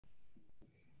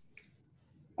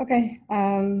Okay,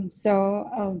 so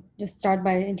I'll just start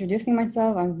by introducing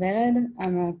myself. I'm Vered.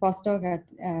 I'm a postdoc at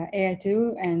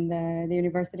AI2 and the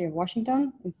University of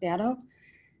Washington in Seattle.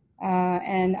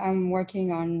 And I'm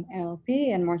working on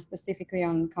NLP and more specifically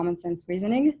on common sense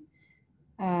reasoning.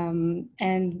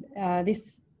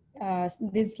 These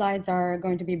slides are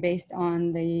going to be based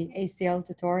on the ACL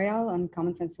tutorial on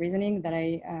common sense reasoning that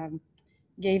I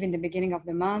gave in the beginning of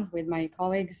the month with my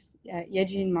colleagues,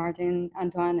 Yejin, Martin,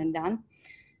 Antoine, and Dan.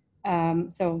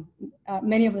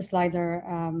 Many of the slides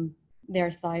are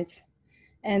their slides.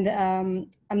 And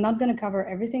I'm not going to cover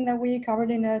everything that we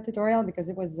covered in the tutorial because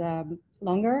it was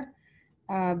longer,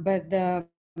 but the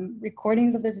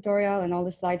recordings of the tutorial and all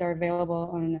the slides are available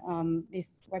on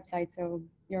this website, so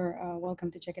you're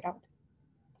welcome to check it out.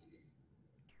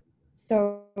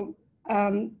 So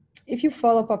if you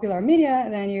follow popular media,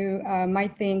 then you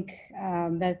might think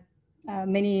that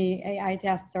many AI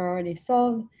tasks are already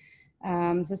solved.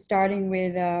 So starting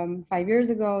with 5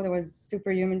 years ago, there was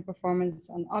superhuman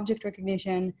performance on object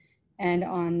recognition and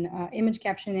on image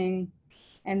captioning.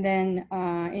 And then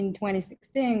in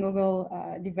 2016, Google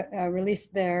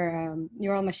released their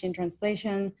neural machine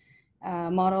translation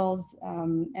models.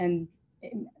 And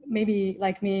maybe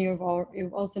like me, you've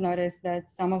also noticed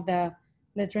that some of the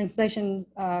translations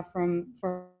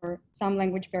for some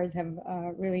language pairs have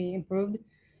really improved.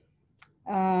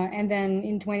 And then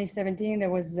in 2017, there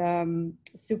was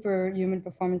superhuman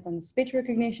performance on speech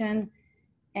recognition.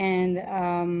 And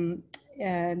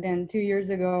then 2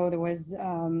 years ago, there was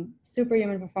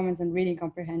superhuman performance on reading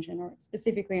comprehension, or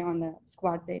specifically on the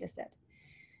SQUAD data set.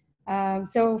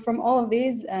 So from all of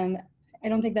these, and I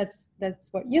don't think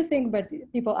that's what you think, but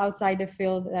people outside the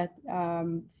field that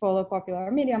follow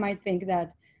popular media might think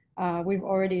that we've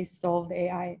already solved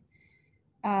AI.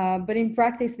 But in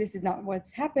practice, this is not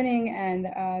what's happening, and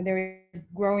there is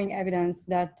growing evidence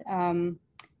that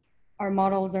our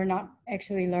models are not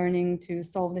actually learning to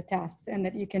solve the tasks, and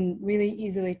that you can really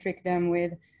easily trick them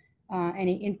with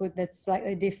any input that's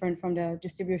slightly different from the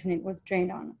distribution it was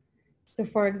trained on. So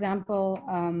for example,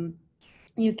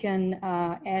 you can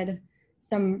add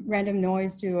some random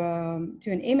noise to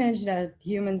an image that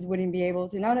humans wouldn't be able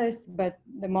to notice, but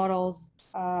the models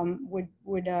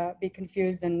would be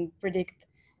confused and predict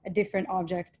a different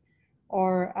object.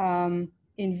 Or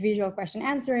in visual question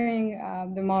answering,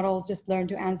 the models just learn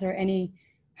to answer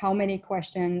how many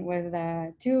question with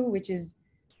 2, which is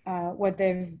what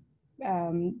they've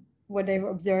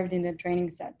observed in the training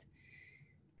set.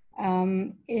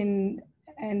 And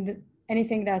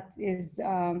anything that is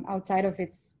outside of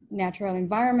its natural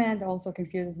environment also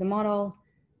confuses the model.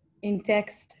 In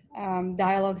text,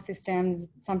 dialogue systems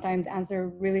sometimes answer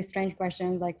really strange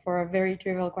questions, like for a very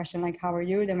trivial question like how are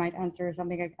you, they might answer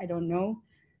something like I don't know.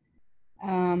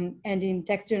 And in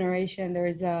text generation, there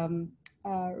is a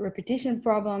repetition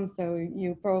problem, so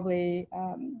you probably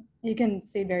you can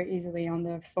see it very easily on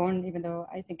the phone, even though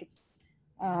I think it's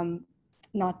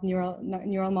not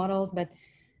neural models, but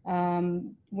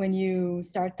when you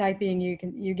start typing,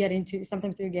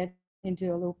 sometimes you get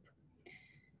into a loop.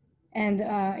 And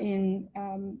in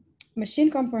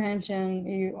machine comprehension,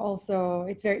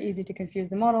 it's very easy to confuse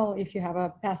the model if you have a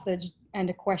passage and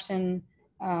a question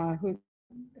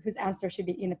whose answer should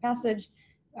be in the passage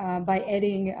by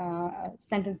adding a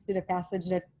sentence to the passage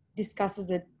that discusses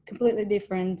a completely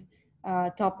different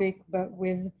topic, but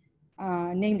with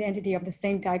named entity of the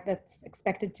same type that's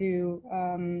expected to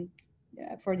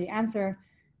for the answer.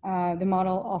 The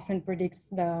model often predicts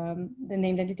the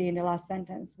named entity in the last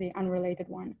sentence, the unrelated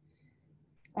one.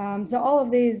 So all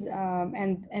of these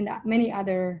and many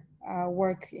other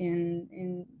work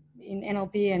in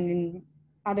NLP and in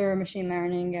other machine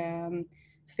learning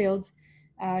fields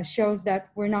shows that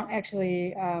we're not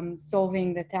actually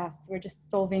solving the tasks. We're just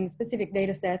solving specific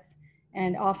data sets,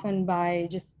 and often by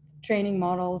just training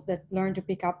models that learn to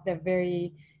pick up the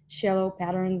very shallow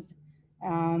patterns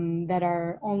that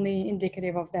are only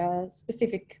indicative of the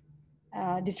specific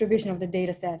distribution of the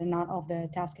data set and not of the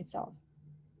task itself.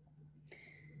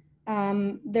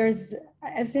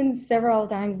 I've seen several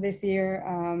times this year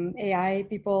AI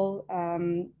people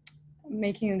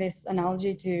making this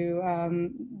analogy to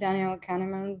Daniel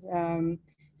Kahneman's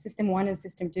System 1 and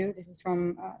System 2. This is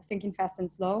from Thinking Fast and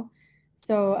Slow.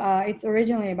 So it's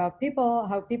originally about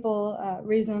how people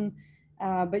reason,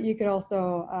 but you could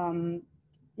also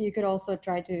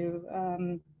try to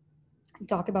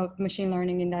talk about machine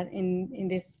learning in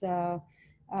this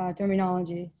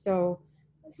terminology. So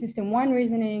System 1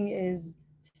 reasoning is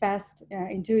fast,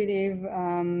 intuitive,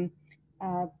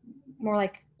 more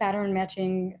like pattern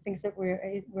matching, things that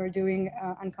we're doing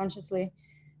unconsciously.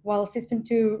 while system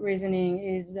 2 reasoning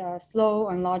is slow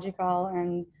and logical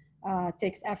and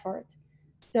takes effort.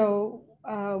 So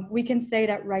we can say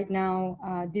that right now,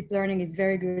 deep learning is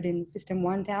very good in system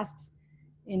 1 tasks,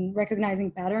 in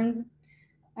recognizing patterns,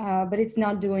 but it's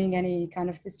not doing any kind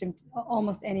of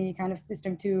almost any kind of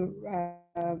system 2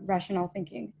 rational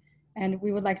thinking. And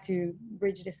we would like to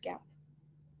bridge this gap.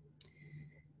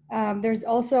 There's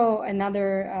also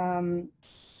another,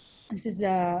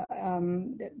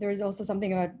 there is also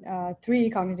something about 3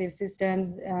 cognitive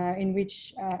systems in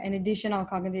which an additional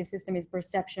cognitive system is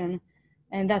perception.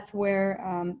 And that's where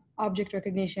object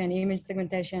recognition, image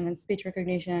segmentation, and speech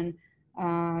recognition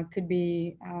could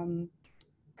be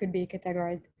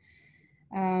categorized.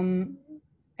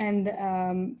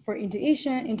 For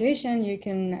intuition, you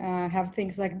can have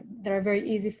things like that are very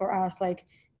easy for us, like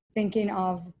thinking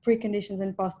of preconditions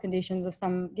and postconditions of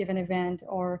some given event,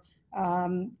 or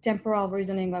temporal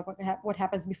reasoning, like what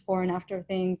happens before and after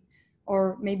things,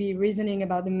 or maybe reasoning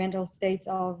about the mental states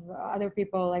of other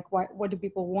people, like what do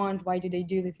people want, why do they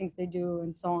do the things they do,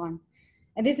 and so on.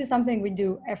 And this is something we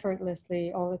do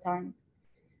effortlessly all the time.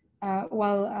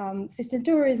 While system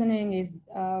 2 reasoning is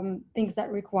things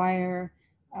that require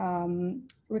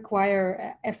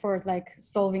effort, like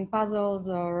solving puzzles,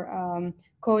 or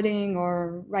coding,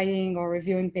 or writing, or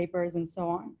reviewing papers, and so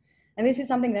on. And this is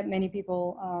something that many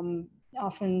people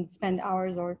often spend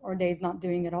hours or days not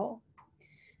doing at all.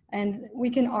 And we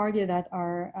can argue that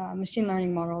our machine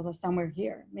learning models are somewhere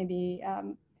here, maybe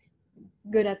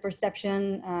good at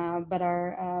perception, but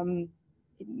are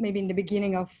maybe in the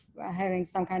beginning of having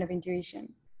some kind of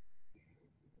intuition.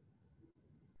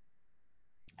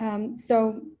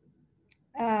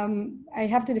 I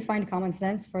have to define common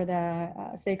sense for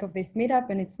the sake of this meetup,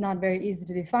 and it's not very easy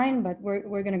to define, but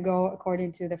we're going to go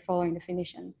according to the following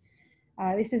definition.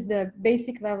 This is the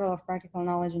basic level of practical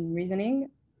knowledge and reasoning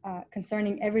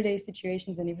concerning everyday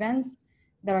situations and events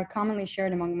that are commonly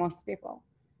shared among most people.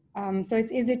 So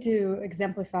it's easy to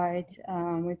exemplify it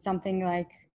with something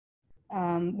like,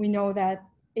 we know that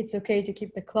it's okay to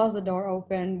keep the closet door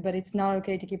open, but it's not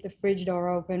okay to keep the fridge door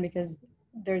open because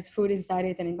there's food inside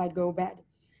it and it might go bad.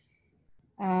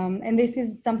 And this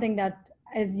is something that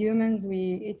as humans,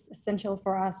 it's essential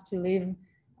for us to live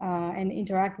and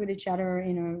interact with each other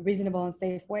in a reasonable and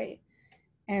safe way.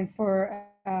 And for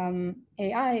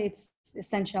AI, it's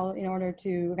essential in order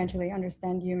to eventually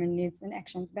understand human needs and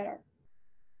actions better.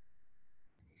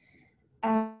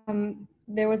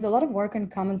 There was a lot of work on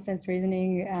common sense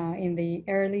reasoning in the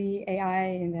early AI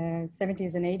in the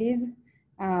 70s and 80s,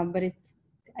 but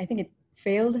I think it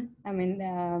failed. I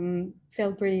mean,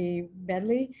 failed pretty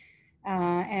badly.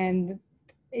 And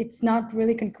it's not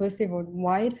really conclusive on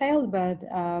why it failed, but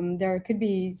there could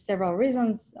be several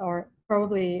reasons, or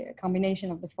probably a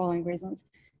combination of the following reasons.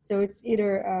 So it's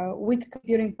either weak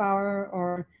computing power,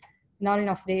 or not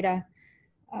enough data,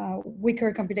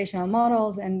 weaker computational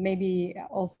models, and maybe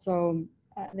also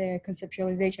the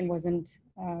conceptualization wasn't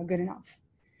good enough.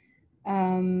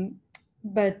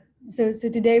 So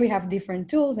today we have different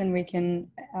tools, and we can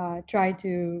try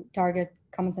to target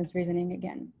common sense reasoning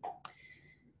again.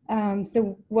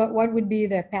 So what would be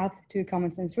the path to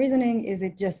common sense reasoning? Is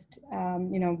it just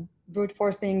brute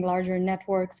forcing larger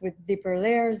networks with deeper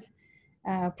layers?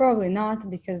 Probably not,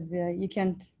 because you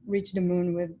can't reach the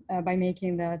moon by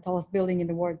making the tallest building in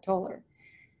the world taller.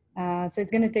 So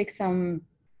it's going to take some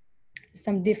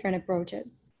different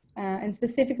approaches. And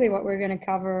specifically what we're going to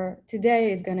cover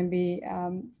today is going to be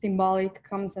symbolic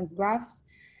common sense graphs,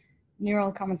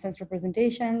 neural common sense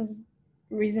representations,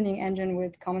 reasoning engine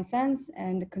with common sense,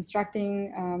 and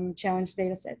constructing challenge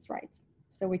data sets right,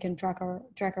 so we can track our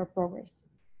progress.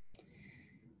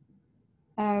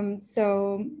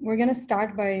 So we're going to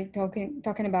start by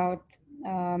talking about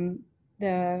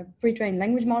the pre-trained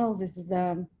language models. This is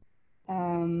the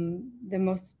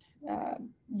most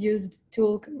used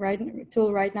tool right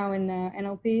now in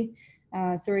NLP.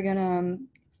 So we're going to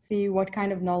see what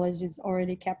kind of knowledge is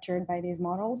already captured by these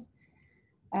models.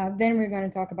 Then we're going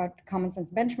to talk about common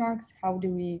sense benchmarks. How do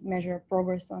we measure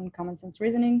progress on common sense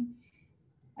reasoning?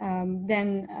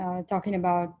 Then talking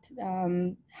about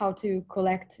how to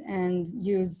collect and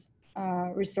use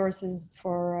resources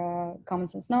for common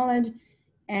sense knowledge,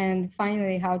 and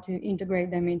finally how to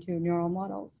integrate them into neural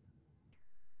models.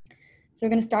 So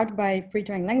we're going to start by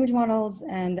pre-trained language models,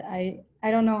 and I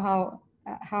don't know how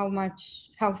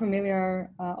familiar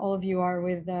all of you are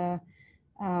with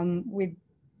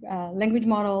language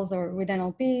models or with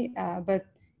NLP, but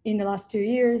in the last 2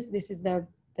 years, this is the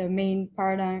main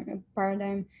paradigm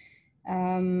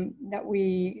that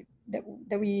we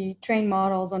train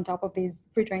models on top of these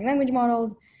pre-trained language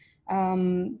models.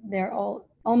 They're all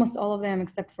almost all of them,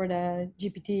 except for the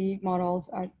GPT models,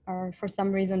 are for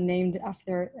some reason named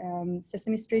after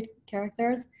Sesame Street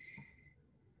characters.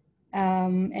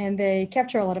 And they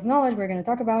capture a lot of knowledge. We're going to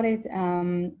talk about it.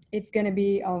 It's going to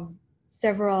be of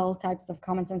several types of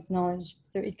common sense knowledge.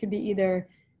 So it could be either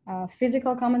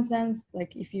physical common sense,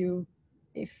 like if you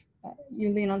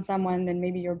lean on someone, then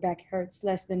maybe your back hurts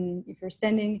less than if you're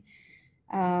standing.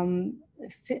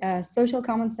 Social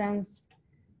common sense,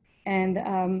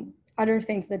 and other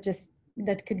things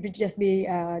that could just be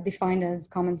defined as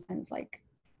common sense, like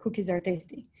cookies are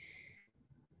tasty.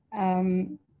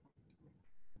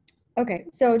 Okay,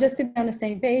 so just to be on the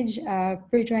same page,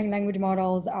 pre-trained language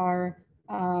models are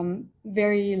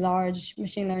very large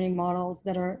machine learning models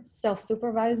that are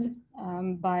self-supervised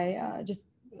by just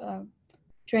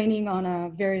training on a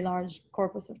very large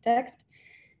corpus of text.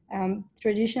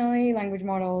 Traditionally, language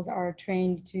models are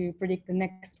trained to predict the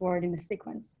next word in the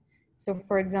sequence. So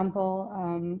for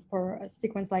example, for a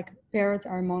sequence like parrots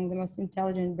are among the most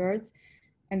intelligent birds,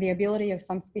 and the ability of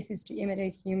some species to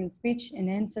imitate human speech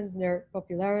enhances their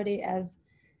popularity as,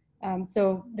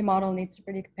 so the model needs to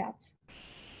predict pets.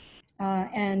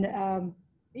 And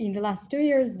in the last 2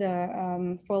 years,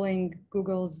 following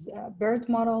Google's BERT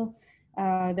model,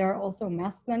 there are also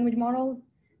masked language models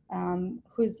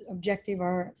whose objective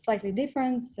are slightly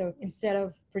different. So instead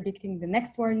of predicting the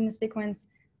next word in the sequence,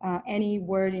 any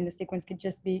word in the sequence could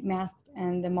just be masked,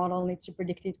 and the model needs to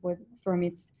predict it from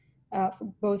its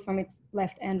both from its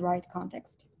left and right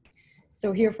context.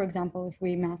 So here, for example, if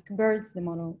we mask birds, the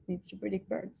model needs to predict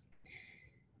birds.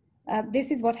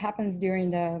 This is what happens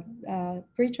during the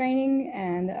pre-training,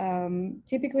 and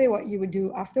typically what you would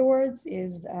do afterwards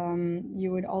is you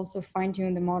would also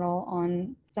fine-tune the model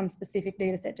on some specific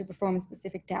data set to perform a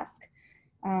specific task.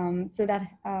 So that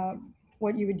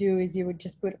what you would do is you would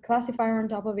just put a classifier on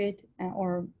top of it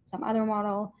or some other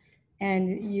model, and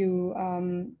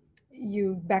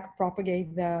you back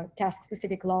propagate the task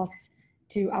specific loss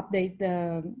to update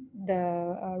the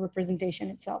representation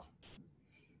itself.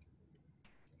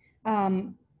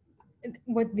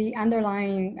 What the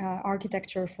underlying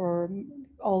architecture for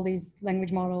all these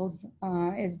language models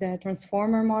is the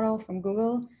transformer model from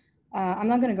Google. I'm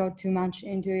not going to go too much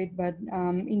into it, but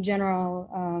in general,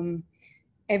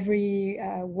 every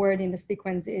word in the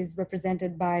sequence is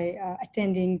represented by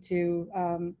attending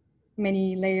to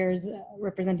many layers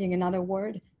representing another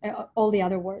word, all the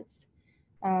other words.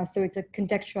 So it's a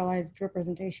contextualized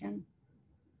representation.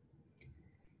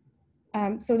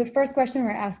 So the first question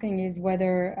we're asking is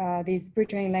whether these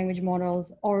pre-trained language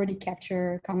models already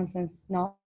capture common sense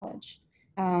knowledge.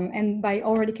 And by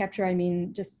already capture, I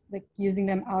mean just like using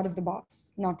them out of the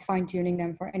box, not fine-tuning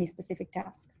them for any specific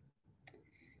task.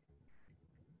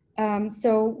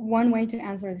 So one way to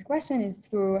answer this question is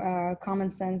through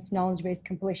common sense knowledge-based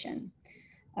completion.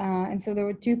 And so there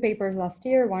were 2 papers last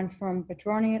year, one from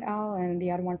Petroni et al. And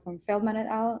the other one from Feldman et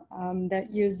al.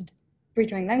 That used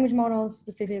pre-trained language models,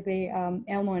 specifically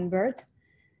Elmo and BERT,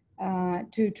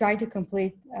 to try to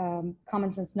complete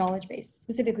common sense knowledge base,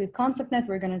 specifically ConceptNet.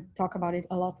 We're going to talk about it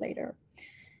a lot later.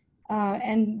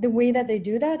 And the way that they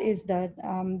do that is that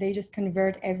they just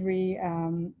convert every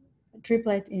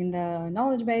triplet in the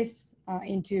knowledge base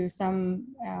into some,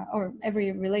 or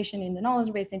every relation in the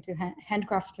knowledge base into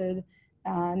handcrafted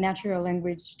natural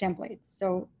language templates.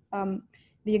 So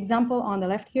the example on the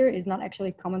left here is not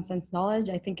actually common sense knowledge.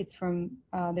 I think it's from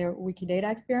their Wikidata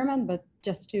experiment, but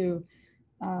just to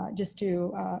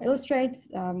illustrate,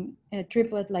 a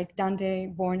triplet like Dante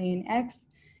born in X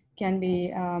can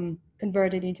be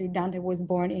converted into Dante was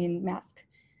born in mask.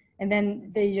 And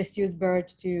then they just use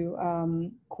BERT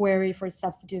to query for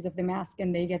substitute of the mask,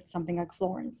 and they get something like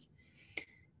Florence.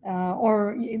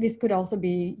 Or this could also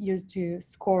be used to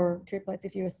score triplets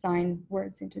if you assign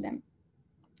words into them.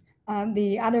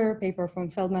 The other paper from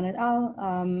Feldman et al.,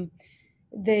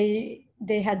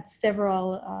 they had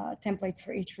several templates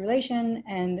for each relation,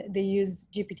 and they use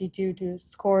GPT-2 to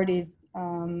score these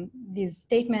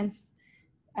statements.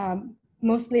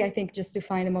 Mostly, I think, just to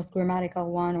find the most grammatical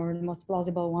one or the most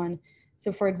plausible one.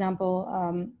 So for example,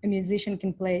 a musician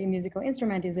can play a musical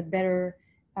instrument is a better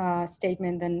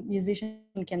statement than musician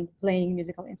can playing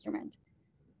musical instrument.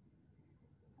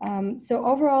 So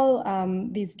overall,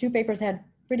 these 2 papers had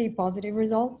pretty positive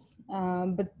results,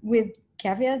 but with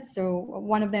caveats. So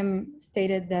one of them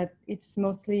stated that it's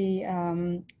mostly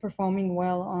performing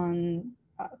well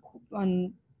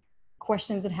on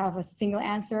questions that have a single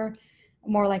answer,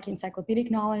 more like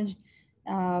encyclopedic knowledge.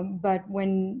 But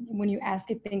when you ask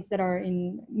it things that are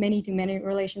in many-to-many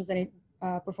relations, then it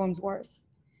performs worse.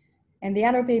 And the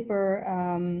other paper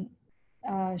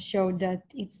showed that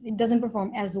it doesn't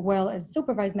perform as well as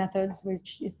supervised methods,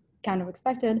 which is kind of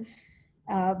expected,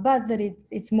 but that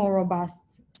it's more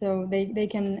robust. So they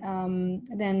can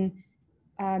then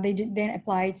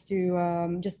apply it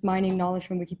to just mining knowledge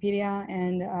from Wikipedia,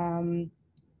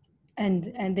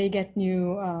 and they get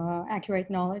new accurate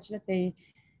knowledge that they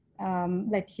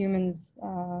let humans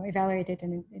evaluate it,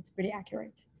 and it's pretty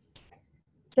accurate.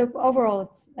 So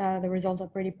overall, the results are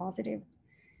pretty positive.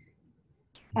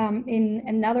 In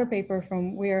another paper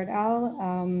from Weir et al.,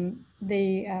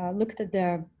 they looked at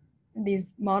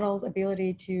these models'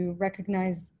 ability to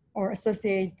recognize or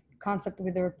associate concept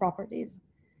with their properties.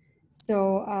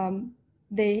 So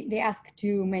they ask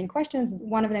two main questions.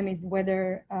 One of them is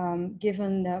whether,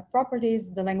 given the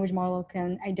properties, the language model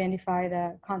can identify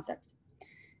the concept.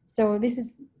 So this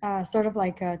is sort of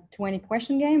like a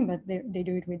 20-question game, but they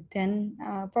do it with 10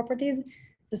 properties.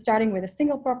 So starting with a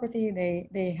single property,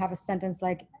 they have a sentence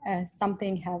like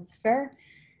something has fur,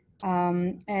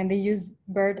 and they use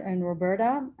Bert and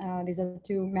Roberta. These are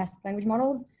two masked language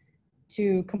models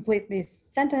to complete this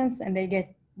sentence, and they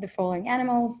get the following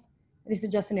animals. This is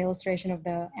just an illustration of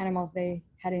the animals they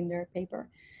had in their paper.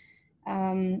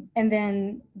 And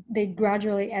then they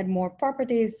gradually add more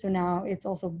properties. So now it's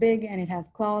also big and it has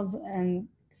claws, and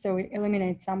so it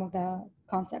eliminates some of the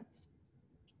concepts.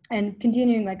 And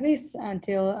continuing like this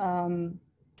until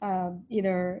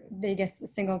either they guess a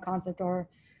single concept or,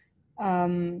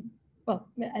 well,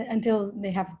 until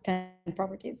they have 10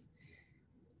 properties.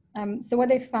 So what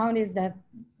they found is that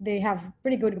they have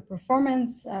pretty good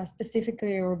performance.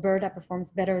 Specifically, Roberta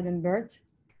performs better than Bert.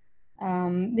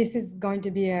 This is going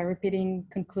to be a repeating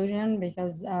conclusion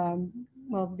because,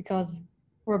 well, because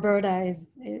Roberta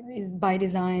is by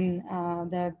design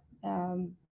the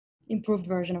improved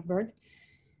version of Bert.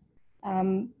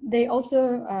 They also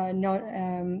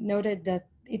noted that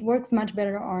it works much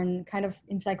better on kind of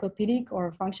encyclopedic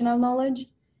or functional knowledge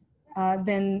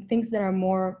than things that are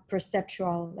more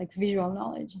perceptual, like visual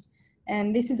knowledge.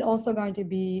 And this is also going to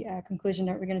be a conclusion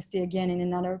that we're going to see again in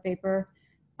another paper.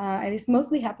 And this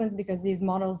mostly happens because these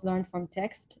models learn from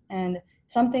text, and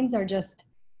some things are just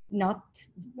not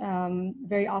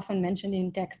very often mentioned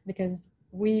in text because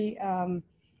we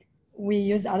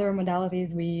use other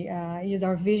modalities, we use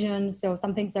our vision. So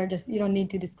some things are just, you don't need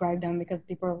to describe them because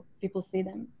people see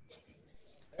them.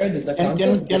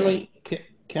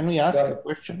 Can we ask a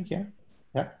question here?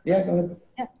 Yeah. Yeah, go ahead.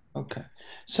 Yeah. Okay.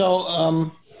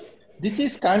 So this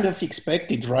is kind of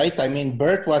expected, right? I mean,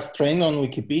 Bert was trained on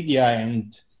Wikipedia,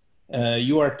 and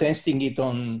you are testing it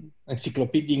on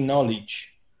encyclopedic knowledge.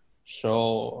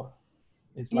 So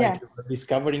it's like you're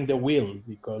discovering the wheel,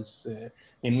 because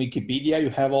in Wikipedia you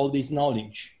have all this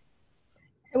knowledge.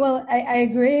 Well, I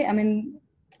agree. I mean,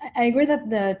 I agree that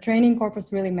the training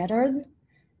corpus really matters,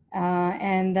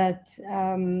 and that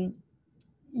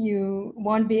you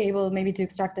won't be able maybe to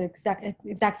extract the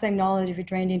exact same knowledge if you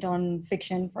trained it on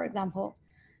fiction, for example.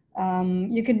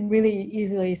 You can really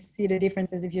easily see the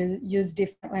differences if you use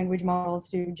different language models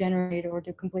to generate or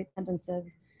to complete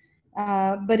sentences.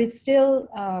 But it's still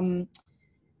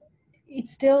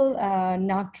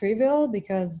not trivial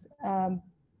because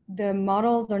the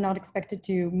models are not expected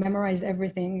to memorize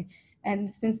everything.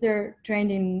 And since they're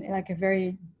trained in like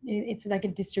it's like a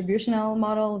distributional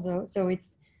model, so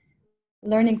it's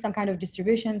learning some kind of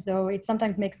distribution, so it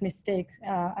sometimes makes mistakes.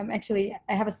 I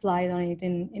have a slide on it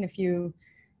in a few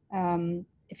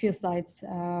slides.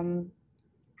 I'm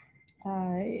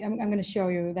going to show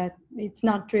you that it's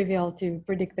not trivial to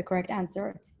predict the correct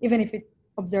answer, even if it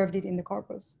observed it in the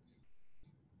corpus.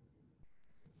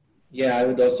 Yeah, I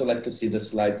would also like to see the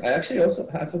slides. I actually also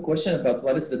have a question about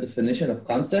what is the definition of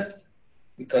concept?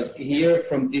 Because here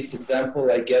from this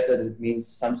example, I get that it means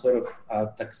some sort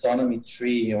of taxonomy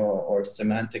tree or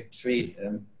semantic tree.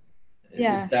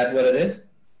 Is that what it is?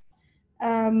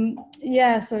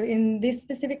 Yeah, so in this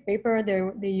specific paper,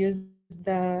 they use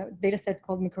the data set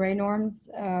called McRae norms,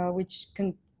 which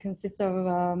consists of,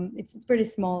 it's pretty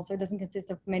small, so it doesn't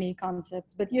consist of many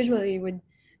concepts, but usually it would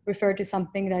refer to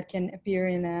something that can appear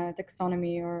in a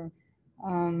taxonomy or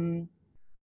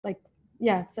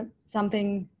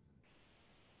something.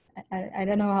 I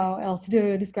don't know how else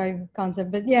to describe concept,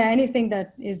 but yeah, anything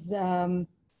that is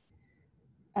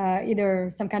either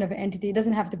some kind of entity. It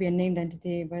doesn't have to be a named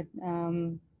entity, but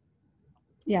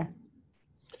yeah.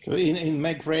 So in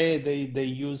McRae, they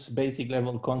use basic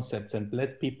level concepts and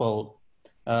let people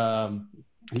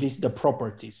list the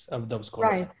properties of those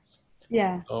concepts. Right.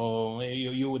 Yeah. So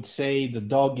you would say the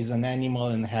dog is an animal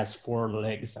and has 4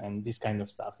 legs and this kind of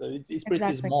stuff. So it's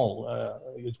pretty small.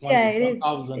 It's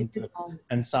 1,000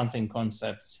 and something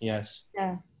concepts. Yes.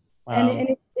 Yeah.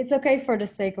 And it's okay for the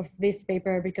sake of this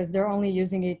paper because they're only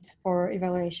using it for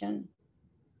evaluation.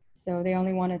 So they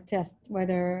only want to test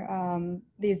whether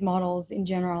these models in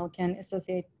general can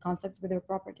associate concepts with their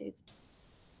properties.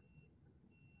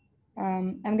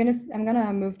 I'm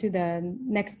gonna move to the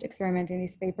next experiment in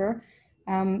this paper.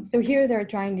 So here they're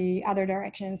trying the other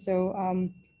direction. So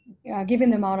giving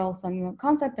the model some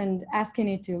concept and asking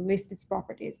it to list its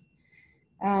properties.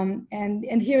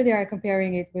 And here they are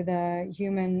comparing it with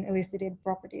human elicited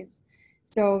properties.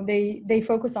 So they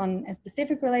focus on a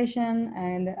specific relation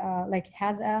and like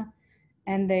has a,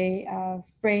 and they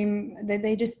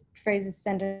they just phrase a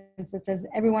sentence that says,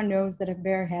 everyone knows that a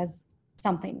bear has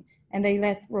something. And they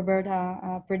let Roberta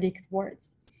predict words.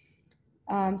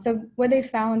 So what they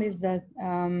found is that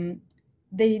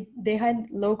they had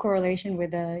low correlation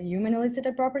with the human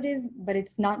elicited properties, but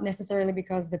it's not necessarily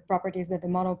because the properties that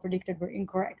the model predicted were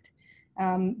incorrect.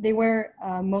 They were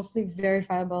mostly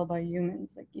verifiable by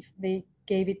humans. Like if they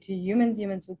gave it to humans,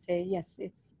 humans would say, yes,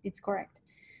 it's correct.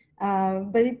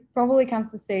 But it probably comes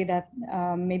to say that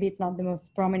maybe it's not the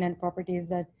most prominent properties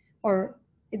that, or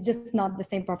it's just not the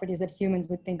same properties that humans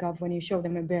would think of when you show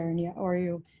them a bear and or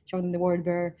you show them the word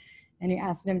bear and you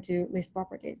ask them to list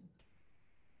properties.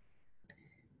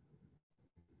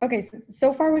 Okay,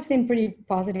 so far we've seen pretty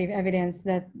positive evidence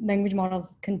that language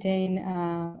models contain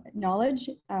knowledge,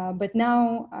 but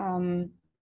now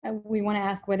we want to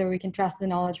ask whether we can trust the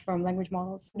knowledge from language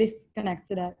models. This connects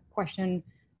to that question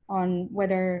on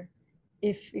whether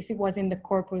if it was in the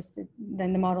corpus,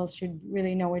 then the models should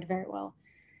really know it very well.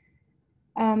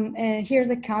 And here's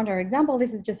a counter example.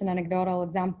 This is just an anecdotal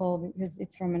example because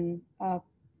it's from a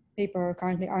paper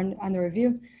currently under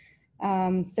review.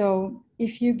 So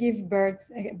if you give Bert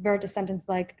a sentence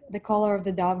like, the color of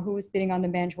the dove who was sitting on the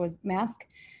bench was mask,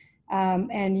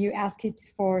 and you ask it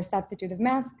for substitute of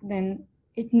mask, then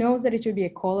it knows that it should be a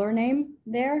color name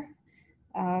there.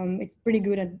 It's pretty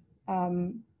good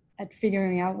at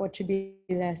figuring out what should be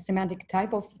the semantic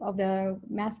type of the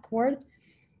mask word.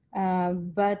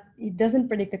 But it doesn't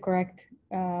predict the correct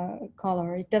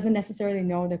color. It doesn't necessarily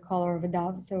know the color of a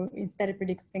dove. So instead it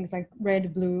predicts things like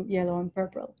red, blue, yellow, and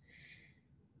purple.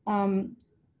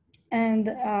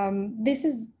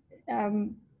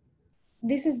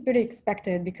 This is pretty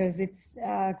expected because it's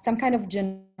some kind of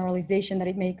generalization that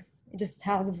it makes. It just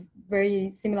has a very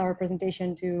similar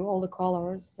representation to all the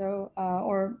colors. So,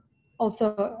 or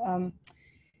also,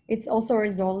 it's also a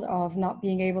result of not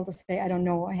being able to say, I don't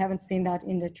know. I haven't seen that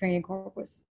in the training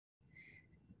corpus.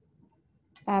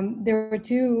 There were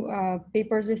two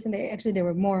papers recently. Actually, there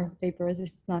were more papers.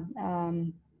 This is not,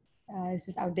 this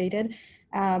is outdated.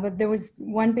 But there was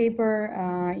one paper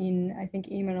in, I think,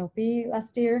 EMNLP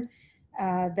last year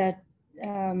that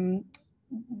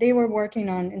they were working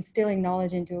on instilling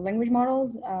knowledge into language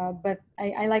models. But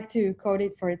I like to quote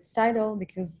it for its title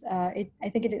because I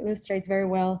think it illustrates very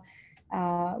well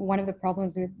one of the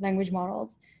problems with language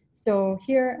models. So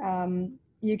here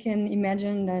you can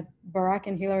imagine that Barack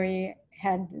and Hillary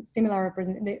had similar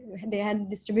they had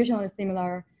distributionally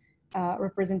similar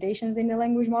representations in the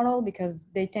language model because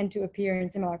they tend to appear in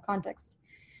similar contexts.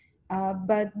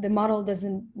 But the model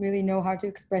doesn't really know how to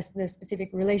express the specific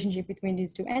relationship between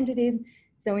these two entities.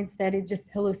 So instead it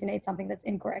just hallucinates something that's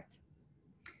incorrect.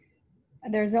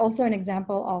 There's also an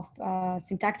example of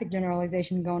syntactic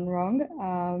generalization gone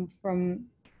wrong from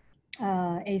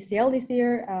ACL this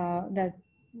year that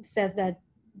says that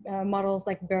models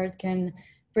like BERT can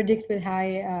predict with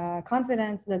high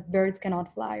confidence that birds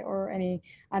cannot fly or any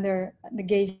other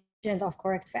negations of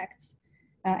correct facts.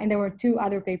 And there were two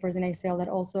other papers in ACL that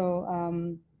also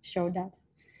showed that.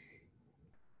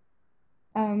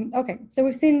 Okay, so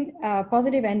we've seen a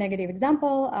positive and negative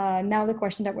example. Now the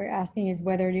question that we're asking is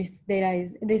whether this data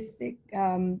this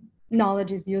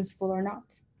knowledge is useful or not.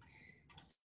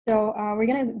 So we're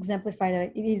going to exemplify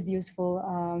that it is useful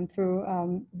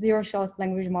through zero-shot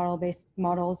language model-based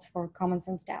models for common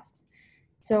sense tasks.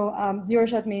 So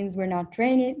zero-shot means we're not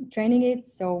training it,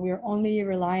 so we're only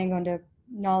relying on the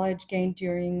knowledge gained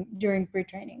during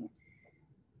pre-training.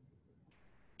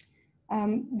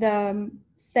 The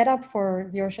setup for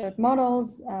zero-shot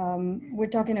models, we're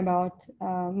talking about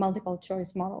multiple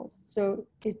choice models. So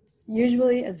it's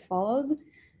usually as follows.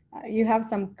 You have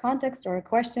some context or a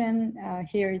question.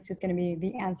 Here it's just going to be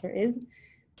the answer is.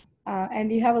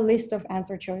 And you have a list of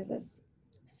answer choices.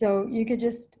 So you could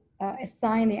just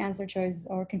assign the answer choice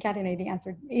or concatenate the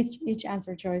answer, each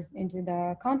answer choice into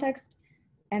the context.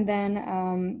 And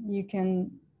then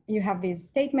you have these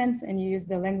statements and you use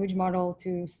the language model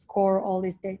to score all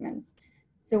these statements.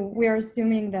 So we are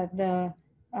assuming that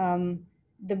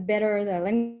the better the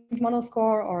language model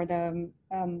score or the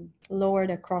lower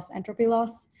the cross entropy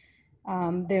loss,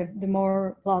 the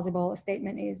more plausible a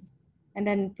statement is. And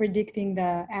then predicting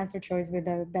the answer choice with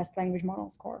the best language model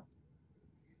score.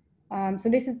 So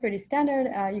this is pretty standard.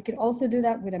 You could also do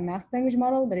that with a masked language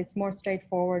model, but it's more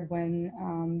straightforward when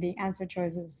the answer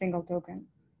choice is a single token.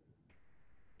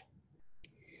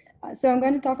 So I'm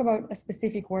going to talk about a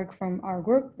specific work from our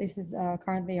group. This is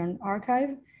currently on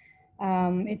arXiv.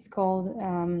 It's called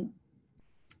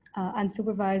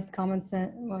Unsupervised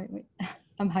Commonsense. Wait.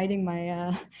 I'm hiding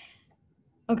my.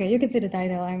 Okay, you can see the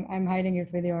title. I'm hiding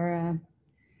it with your.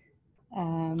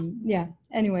 Yeah.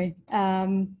 Anyway,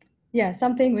 yeah,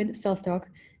 something with self-talk.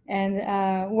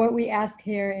 And what we ask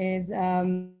here is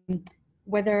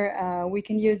whether we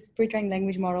can use pre-trained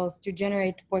language models to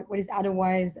generate what is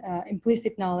otherwise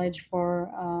implicit knowledge for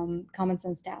common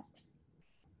sense tasks.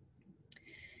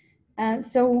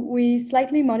 So we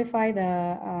slightly modify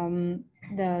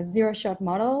the zero-shot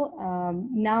model.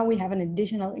 Now we have an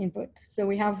additional input. So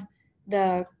we have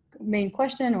the main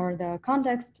question or the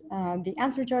context, the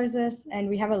answer choices, and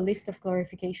we have a list of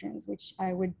clarifications, which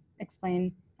I will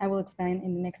explain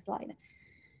in the next slide.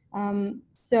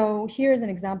 So here's an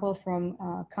example from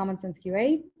Commonsense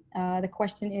QA. The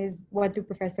question is, what do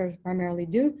professors primarily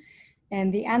do?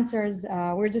 And the answers,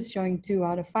 we're just showing 2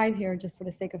 out of 5 here, just for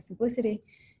the sake of simplicity.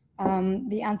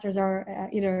 The answers are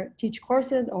either teach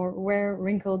courses or wear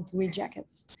wrinkled tweed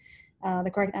jackets.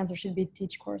 The correct answer should be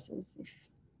teach courses,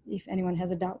 if anyone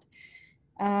has a doubt.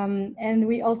 And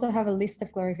we also have a list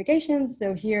of clarifications.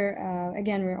 So here,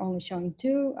 again, we're only showing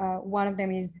 2. One of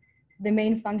them is the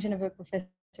main function of a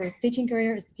professor's teaching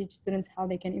career is to teach students how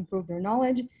they can improve their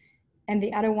knowledge. And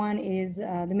the other one is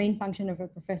the main function of a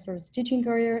professor's teaching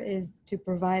career is to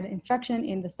provide instruction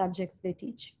in the subjects they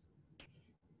teach.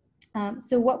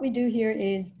 So what we do here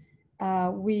is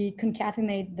we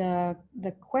concatenate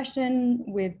the question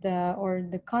with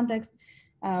the context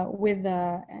with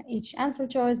each answer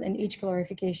choice and each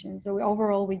clarification. So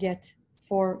overall we get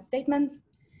 4 statements,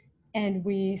 and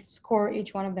we score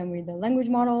each one of them with the language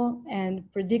model and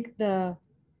predict the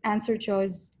answer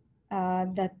choice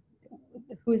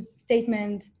whose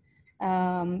statement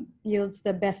yields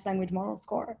the best language model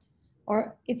score.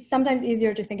 Or it's sometimes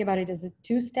easier to think about it as a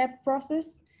 2-step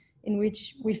process, in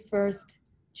which we first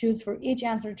choose for each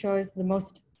answer choice the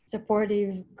most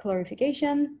supportive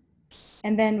clarification,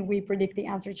 and then we predict the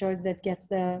answer choice that gets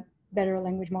the better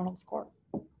language model score.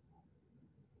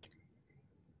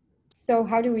 So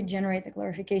how do we generate the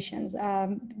clarifications?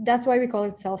 That's why we call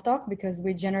it self-talk, because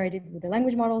we generate it with the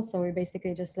language model. So we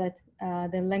basically just let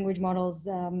the language models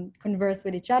converse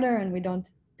with each other, and we don't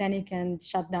panic and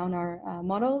shut down our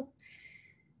model.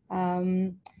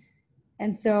 And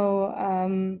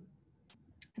so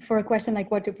for a question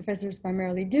like what do professors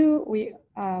primarily do, we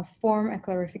form a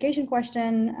clarification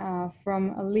question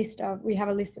from a list of, we have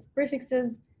a list of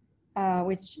prefixes,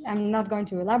 which I'm not going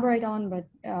to elaborate on, but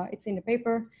it's in the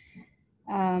paper.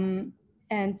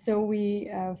 And so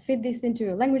we fit this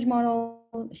into a language model.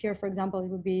 Here, for example, it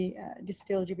would be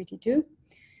Distill GPT-2.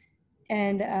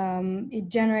 And it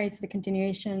generates the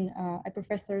continuation, a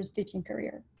professor's teaching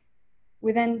career.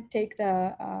 We then take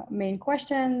the main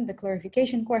question, the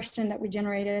clarification question that we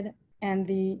generated, and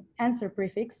the answer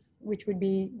prefix, which would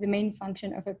be the main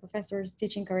function of a professor's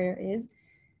teaching career is,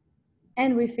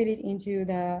 and we fit it into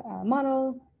the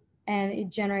model, and it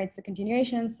generates the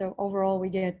continuation. So overall, we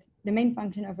get the main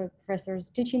function of a professor's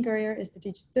teaching career is to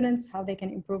teach students how they can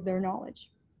improve their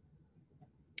knowledge.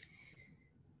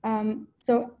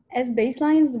 So as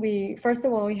baselines, first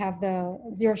of all, we have the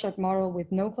zero-shot model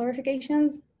with no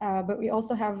clarifications, but we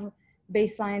also have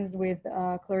baselines with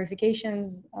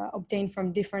clarifications obtained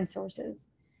from different sources.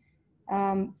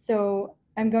 So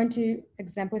I'm going to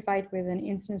exemplify it with an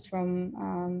instance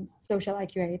from social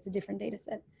IQA. It's a different data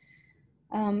set.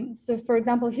 So for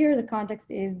example, here the context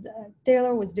is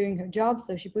Taylor was doing her job,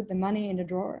 so she put the money in the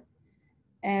drawer.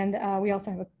 And we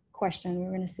also have a question. We're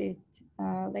going to see it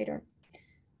later.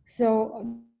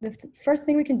 So the first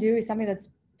thing we can do is something that's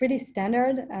pretty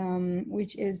standard,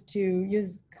 which is to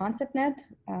use ConceptNet,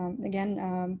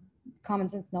 again, common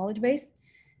sense knowledge base,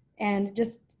 and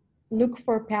just look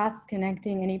for paths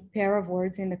connecting any pair of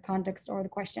words in the context or the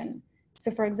question.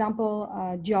 So for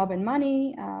example, job and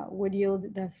money would yield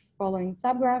the following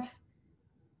subgraph.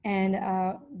 And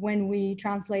when we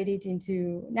translate it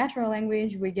into natural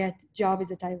language, we get job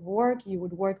is a type of work. You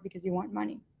would work because you want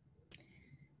money.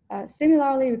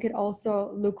 Similarly, we could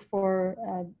also look for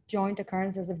joint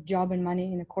occurrences of job and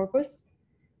money in a corpus.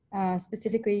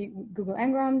 Specifically, Google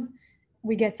Ngrams,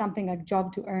 we get something like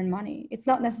job to earn money. It's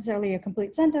not necessarily a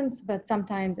complete sentence, but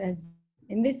sometimes as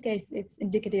in this case, it's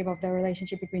indicative of the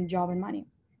relationship between job and money.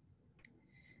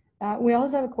 We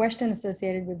also have a question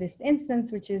associated with this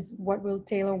instance, which is what will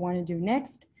Taylor want to do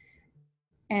next?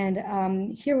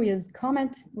 And here we use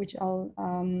comment, which I'll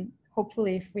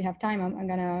hopefully, if we have time, I'm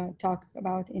gonna talk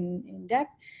about in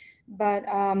depth. But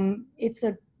it's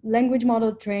a language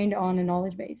model trained on a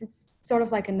knowledge base. It's sort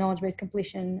of like a knowledge-based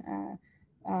completion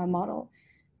model.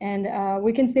 And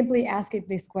we can simply ask it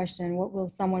this question: what will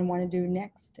someone want to do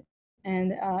next?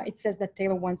 And it says that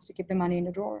Taylor wants to keep the money in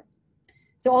the drawer.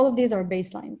 So all of these are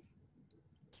baselines.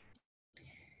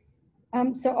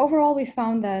 So overall, we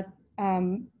found that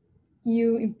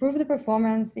you improve the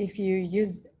performance if you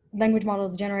use language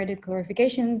models generated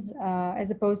clarifications as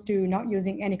opposed to not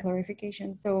using any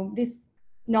clarification. So this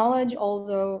knowledge,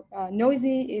 although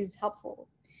noisy, is helpful.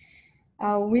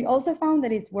 We also found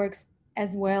that it works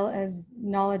as well as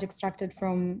knowledge extracted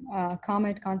from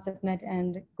Comet, ConceptNet,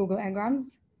 and Google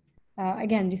Ngrams,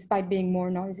 again, despite being more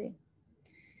noisy.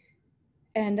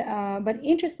 And but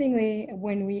interestingly,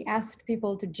 when we asked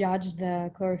people to judge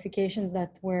the clarifications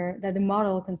that the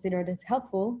model considered as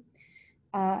helpful,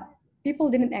 people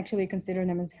didn't actually consider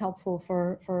them as helpful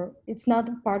for it's not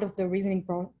part of the reasoning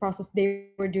process they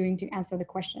were doing to answer the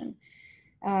question.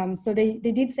 So they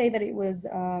did say that it was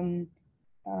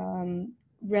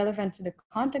relevant to the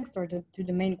context or to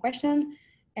the main question,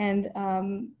 and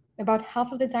about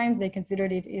half of the times they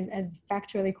considered it as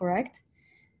factually correct.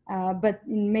 But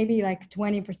in maybe like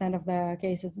 20% of the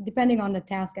cases, depending on the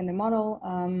task and the model,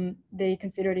 they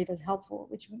considered it as helpful,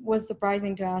 which was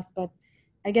surprising to us. But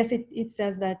I guess it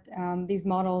says that these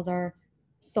models are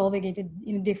solving it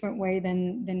in a different way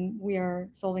than we are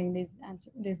solving these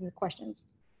questions.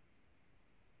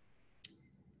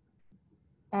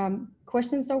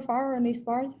 Questions so far on this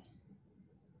part?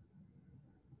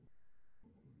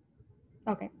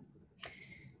 Okay.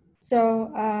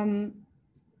 So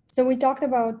we talked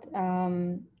about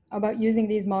using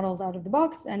these models out of the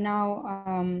box, and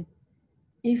now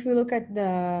if we look at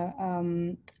the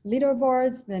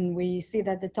leaderboards, then we see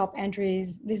that the top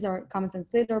entries, these are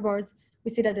Commonsense leaderboards,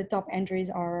 we see that the top entries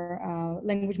are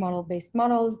language model-based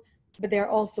models, but they're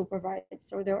all supervised,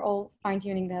 so they're all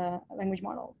fine-tuning the language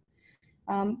models.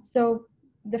 So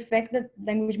the fact that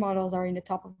language models are in the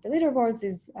top of the leaderboards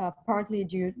is partly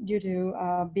due to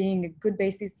being a good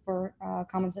basis for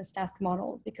Commonsense task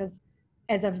models, because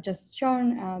as I've just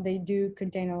shown, they do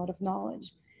contain a lot of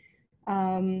knowledge.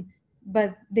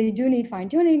 But they do need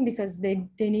fine-tuning because they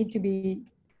need to be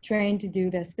trained to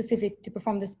do to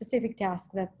perform the specific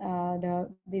task that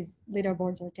these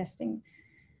leaderboards are testing.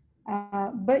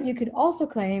 But you could also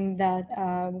claim that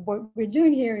what we're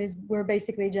doing here is we're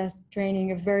basically just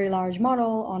training a very large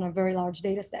model on a very large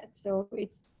data set. So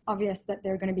it's obvious that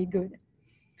they're going to be good.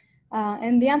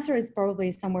 And the answer is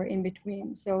probably somewhere in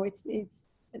between. So it's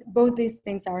both these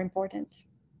things are important.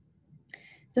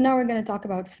 So now we're going to talk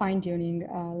about fine-tuning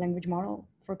language model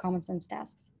for Commonsense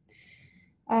tasks.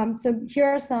 So here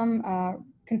are some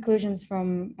conclusions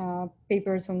from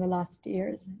papers from the last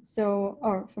years.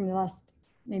 Or from the last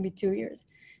maybe 2 years.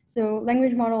 So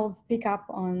language models pick up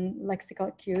on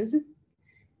lexical cues.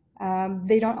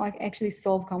 They don't actually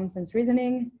solve common sense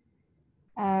reasoning.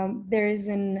 There is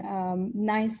a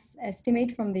nice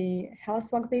estimate from the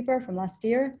Hellaswag paper from last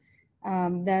year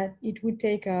that it would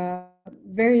take a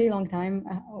very long time,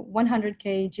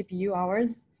 100K GPU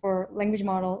hours for language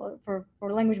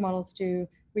models to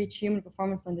reach human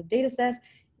performance on the data set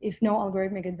if no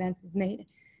algorithmic advance is made.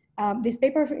 This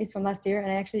paper is from last year,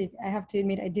 and I have to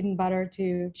admit I didn't bother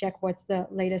to check what's the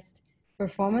latest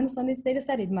performance on this data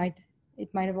set. It might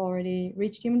have already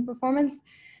reached human performance.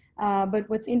 But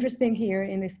what's interesting here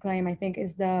in this claim, I think,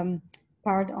 is the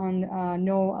part on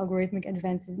no algorithmic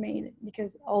advance is made,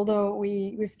 because although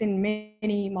we've seen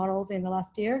many models in the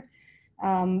last year,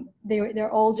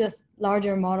 they're all just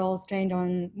larger models trained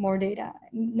on more data.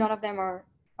 None of them are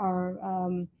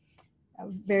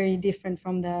very different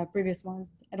from the previous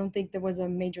ones. I don't think there was a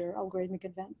major algorithmic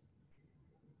advance.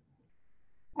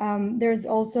 There's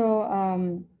also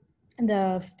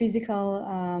the physical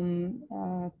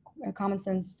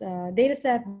Commonsense data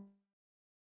set.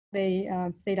 They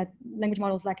say that language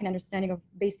models lack an understanding of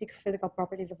basic physical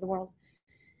properties of the world.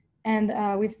 And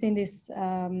we've seen this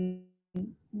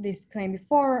claim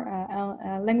before,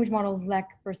 language models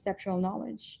lack perceptual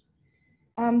knowledge.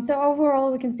 So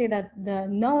overall, we can say that the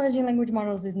knowledge in language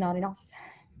models is not enough.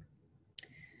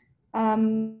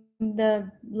 The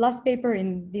last paper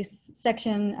in this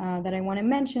section that I want to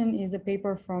mention is a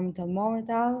paper from Talmor et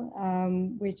al.,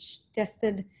 which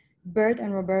tested Bert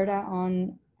and Roberta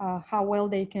on how well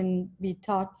they can be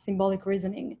taught symbolic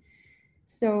reasoning.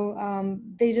 So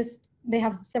they just they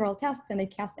have several tasks and they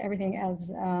cast everything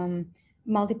as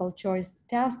multiple choice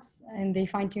tasks, and they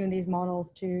fine tune these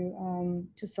models to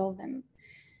solve them.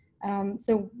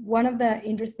 So one of the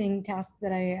interesting tasks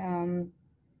that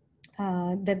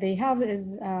that they have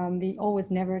is the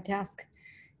always never task.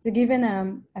 So given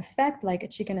a fact like a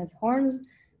chicken has horns,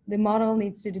 the model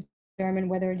needs to determine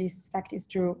whether this fact is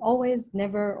true always,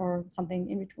 never, or something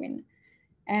in between.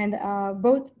 And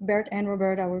both Bert and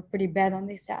Roberta were pretty bad on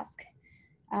this task.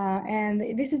 And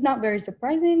this is not very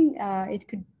surprising. It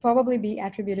could probably be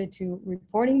attributed to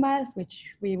reporting bias,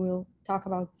 which we will talk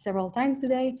about several times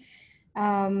today.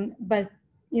 But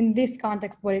in this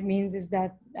context, what it means is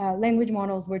that language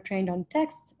models were trained on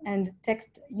text, and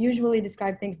text usually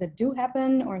describe things that do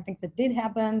happen or things that did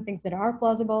happen, things that are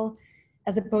plausible,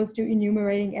 as opposed to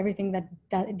enumerating everything that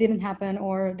didn't happen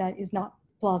or that is not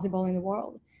plausible in the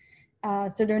world.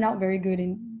 So they're not very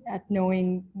good at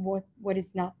knowing what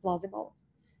is not plausible.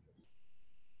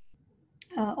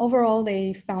 Overall,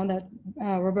 they found that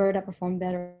Roberta performed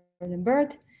better than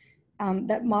Bert,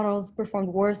 that models performed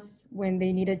worse when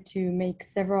they needed to make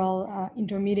several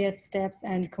intermediate steps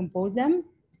and compose them,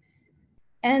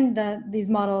 and that these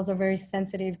models are very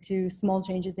sensitive to small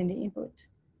changes in the input.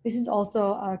 This is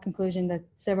also a conclusion that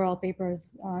several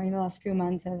papers in the last few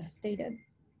months have stated.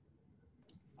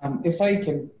 If I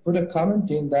can put a comment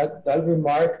in that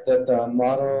remark that the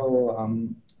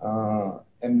model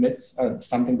emits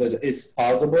something that is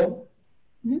possible.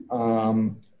 Mm-hmm.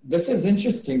 This is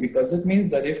interesting because it means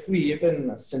that if we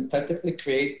even synthetically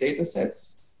create data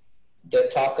sets that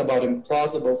talk about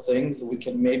implausible things, we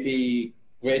can maybe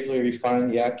greatly refine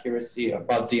the accuracy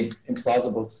about the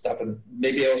implausible stuff and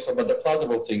maybe also about the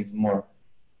plausible things more,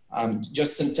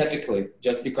 just synthetically,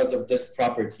 just because of this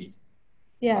property.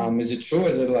 Yeah. Is it true?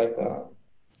 Is it like...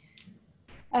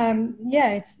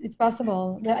 yeah, it's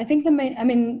possible. I think the main, I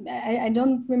mean, I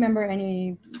don't remember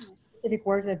any specific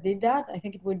work that did that. I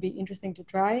think it would be interesting to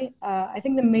try. I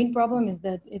think the main problem is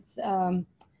that it's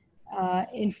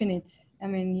infinite. I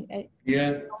mean,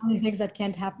 so many things that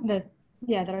can't happen, that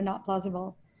are not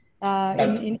plausible.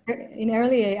 In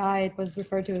early AI, it was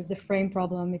referred to as the frame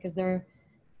problem because there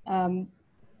are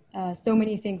so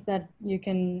many things that you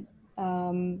can,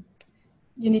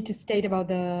 you need to state about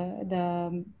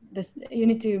you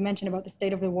need to mention about the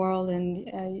state of the world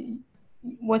and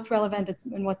what's relevant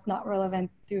and what's not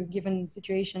relevant to a given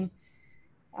situation.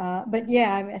 But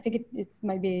yeah, I think it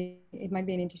might be an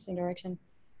interesting direction.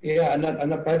 Yeah, and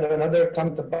another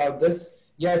comment about this.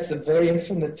 Yeah, it's a very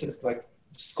infinite like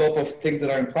scope of things that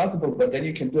are implausible. But then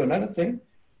you can do another thing.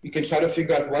 You can try to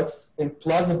figure out what's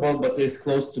implausible but is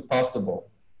close to possible,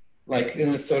 like in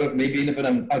a sort of maybe even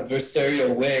an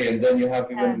adversarial way, and then you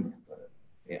have even.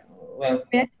 Well,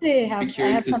 we actually have, be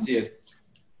curious to see it.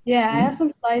 Yeah, I have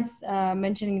some slides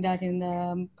mentioning that in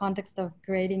the context of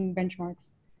creating benchmarks.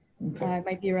 Okay. It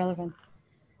might be relevant.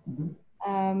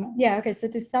 Yeah, okay, so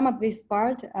to sum up this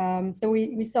part, so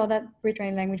we saw that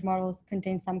pre-trained language models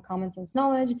contain some common sense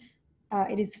knowledge.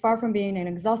 It is far from being an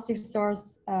exhaustive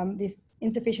source. This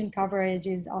insufficient coverage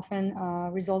is often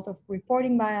a result of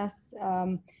reporting bias,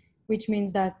 which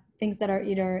means that things that are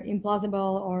either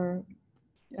implausible or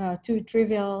too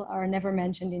trivial are never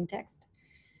mentioned in text.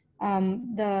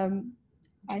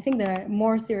 I think the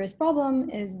more serious problem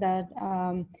is that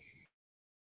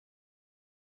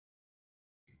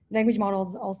language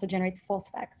models also generate false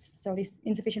facts. So this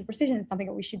insufficient precision is something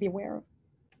that we should be aware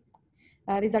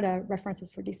of. These are the references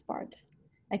for this part.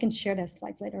 I can share the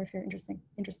slides later if you're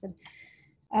interested.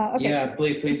 Okay. Yeah,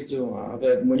 please do.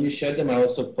 When you share them, I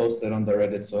also post it on the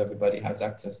Reddit so everybody has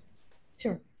access.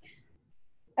 Sure.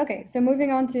 Okay, so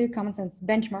moving on to common sense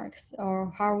benchmarks,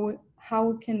 or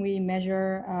how can we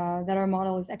measure that our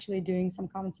model is actually doing some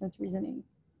common sense reasoning?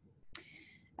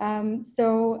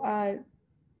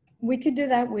 We could do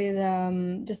that with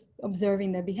just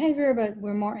observing the behavior, but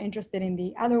we're more interested in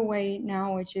the other way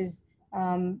now, which is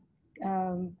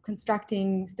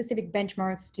constructing specific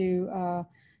benchmarks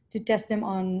to test them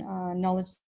on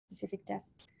knowledge-specific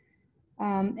tests.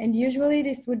 And usually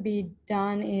this would be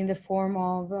done in the form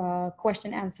of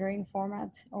question answering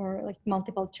format or like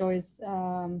multiple choice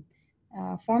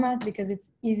format because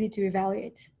it's easy to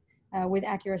evaluate with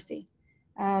accuracy.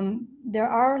 There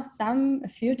are a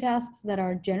few tasks that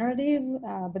are generative,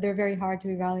 but they're very hard to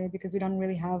evaluate because we don't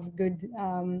really have good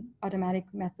automatic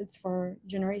methods for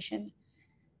generation.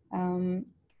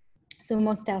 So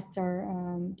most tasks are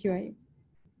QA.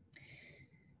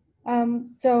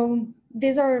 So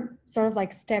these are sort of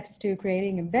like steps to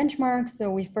creating a benchmark.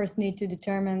 So we first need to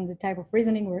determine the type of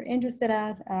reasoning we're interested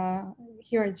at.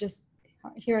 Here are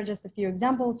just a few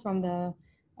examples from the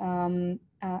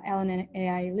Allen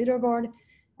AI leaderboard.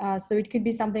 So it could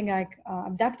be something like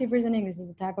abductive reasoning. This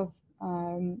is a type of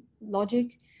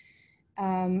logic.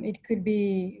 It could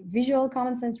be visual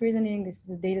common sense reasoning. This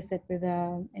is a data set with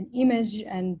an image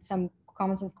and some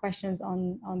common sense questions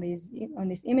on this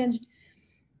image.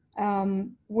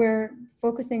 We're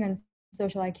focusing on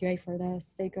social IQA for the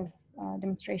sake of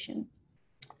demonstration.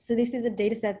 So this is a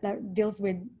data set that deals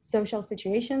with social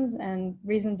situations and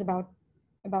reasons about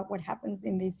what happens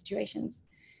in these situations.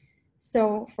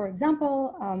 So for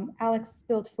example, Alex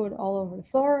spilled food all over the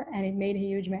floor and it made a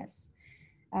huge mess.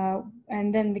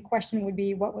 And then the question would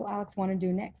be, what will Alex want to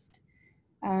do next?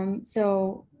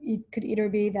 So it could either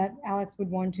be that Alex would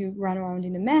want to run around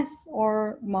in the mess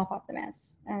or mop up the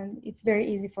mess. And it's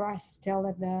very easy for us to tell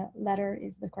that the latter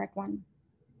is the correct one.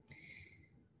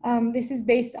 This is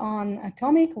based on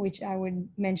Atomic, which I would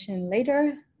mention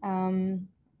later.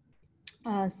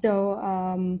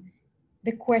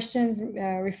 The questions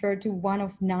refer to one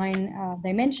of 9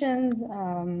 dimensions.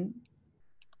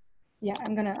 Yeah,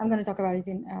 I'm gonna talk about it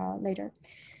later.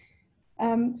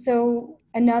 So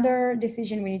another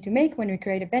decision we need to make when we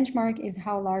create a benchmark is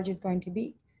how large it's going to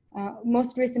be.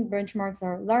 Most recent benchmarks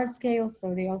are large scale,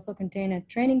 so they also contain a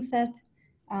training set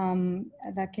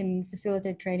that can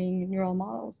facilitate training neural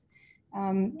models.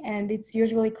 And it's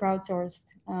usually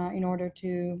crowdsourced in order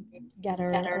to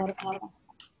gather a lot of data.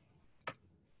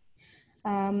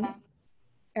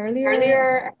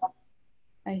 Earlier,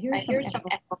 I hear some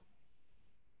echo.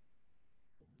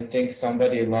 I think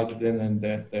somebody logged in and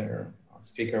their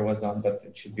speaker was on, but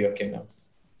it should be okay now.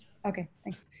 Okay,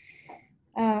 thanks.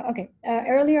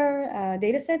 Earlier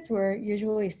data sets were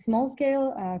usually small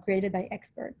scale, created by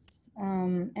experts,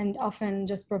 and often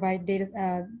just provide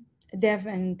data, dev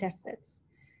and test sets.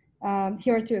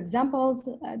 Here are 2 examples.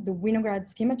 The Winograd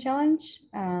Schema Challenge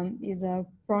is a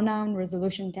pronoun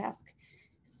resolution task.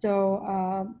 So,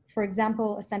 for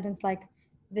example, a sentence like,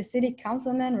 the city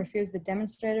councilman refused the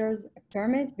demonstrators a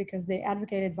permit because they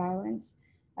advocated violence.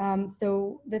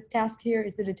 So the task here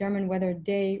is to determine whether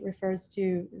they refers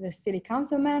to the city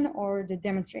councilman or the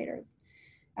demonstrators.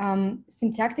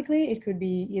 Syntactically, it could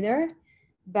be either,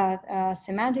 but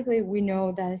semantically, we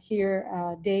know that here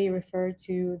they refer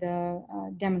to the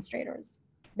demonstrators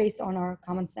based on our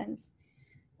common sense.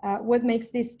 What makes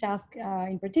this task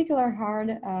in particular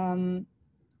hard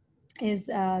is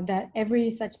that every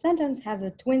such sentence has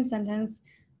a twin sentence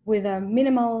with a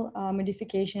minimal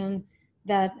modification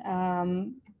that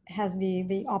has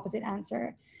the opposite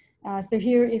answer. So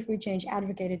here, if we change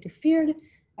advocated to feared,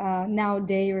 now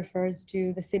they refers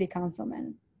to the city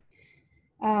councilman.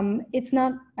 It's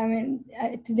not, I mean,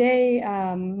 today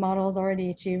models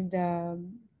already achieved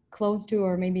close to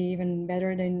or maybe even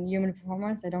better than human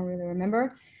performance. I don't really remember.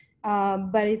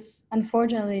 But it's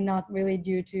unfortunately not really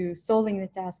due to solving the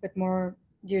task, but more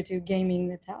due to gaming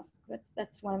the task.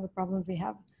 That's one of the problems we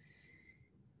have.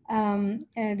 And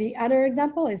the other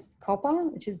example is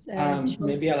COPA, which is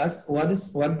maybe I'll ask, what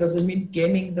does it mean,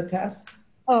 gaming the task?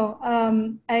 Oh,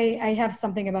 I have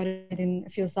something about it in a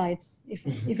few slides. If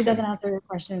it doesn't answer your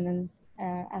question, then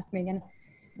ask me again.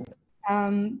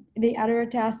 The other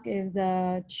task is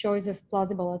the choice of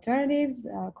plausible alternatives,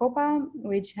 COPA,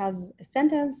 which has a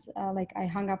sentence like I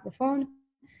hung up the phone,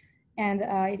 and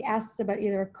it asks about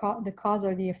either the cause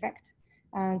or the effect.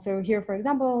 So here, for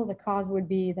example, the cause would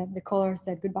be that the caller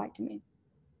said goodbye to me.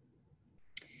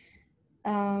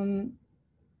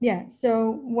 Yeah,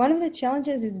 so one of the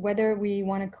challenges is whether we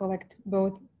want to collect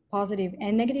both positive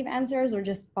and negative answers or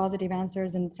just positive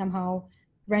answers and somehow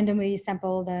randomly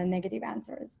sample the negative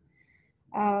answers.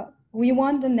 We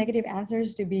want the negative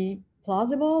answers to be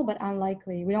plausible but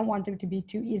unlikely. We don't want them to be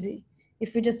too easy.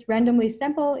 If we just randomly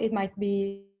sample, it might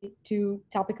be too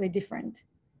topically different.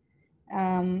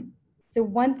 So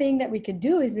one thing that we could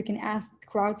do is we can ask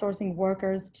crowdsourcing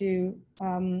workers to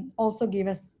also give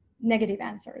us negative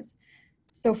answers.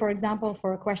 So for example,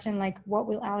 for a question like, what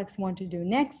will Alex want to do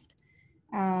next?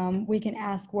 We can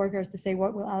ask workers to say,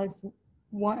 what will Alex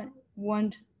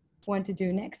want to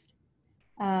do next?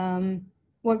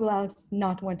 What will Alex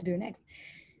not want to do next?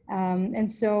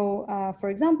 And so, for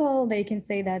example, they can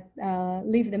say that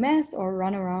leave the mess or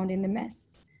run around in the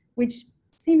mess, which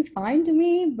seems fine to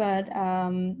me, but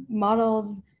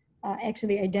models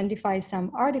actually identify some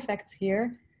artifacts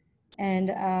here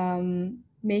and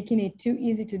making it too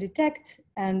easy to detect.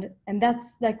 And that's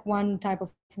like one type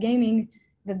of gaming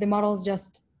that the models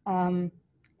just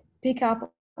pick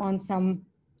up on some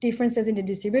differences in the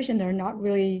distribution that are not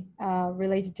really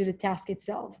related to the task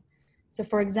itself. So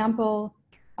for example,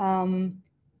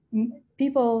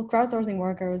 crowdsourcing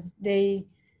workers, they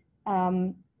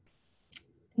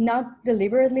not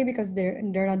deliberately because they're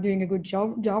not doing a good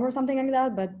job or something like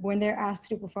that, but when they're asked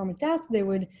to perform a task, they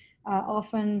would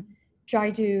often try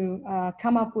to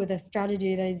come up with a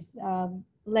strategy that is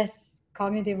less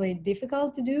cognitively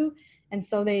difficult to do. And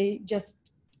so they just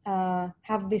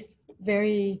have this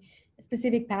very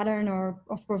specific pattern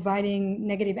of providing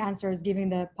negative answers, giving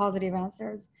the positive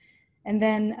answers. And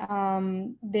then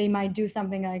they might do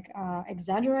something like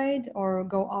exaggerate or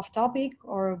go off topic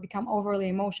or become overly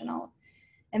emotional.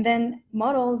 And then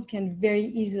models can very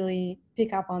easily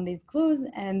pick up on these clues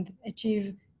and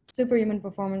achieve superhuman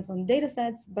performance on data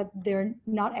sets, but they're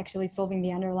not actually solving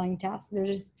the underlying task. They're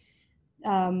just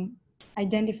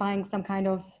identifying some kind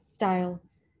of style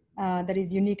that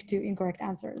is unique to incorrect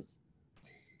answers.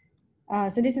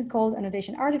 So this is called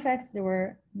annotation artifacts. There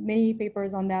were many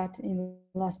papers on that in the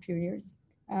last few years.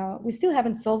 We still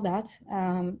haven't solved that,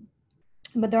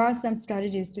 but there are some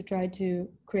strategies to try to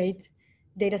create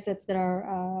data sets that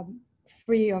are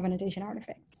free of annotation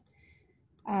artifacts.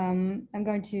 I'm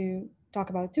going to talk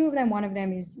about two of them. One of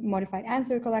them is modified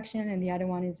answer collection, and the other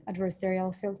one is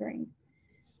adversarial filtering.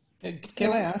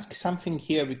 Can I ask something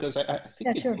here? Because I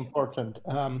think it's important.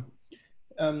 I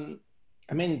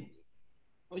mean,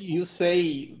 you say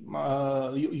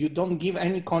you don't give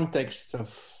any context of,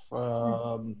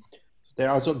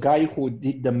 there was a guy who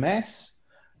did the mess,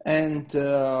 and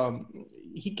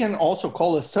he can also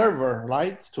call a server,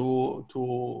 right, to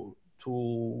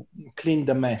clean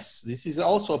the mess. This is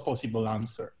also a possible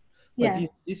answer. But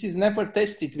this is never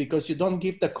tested because you don't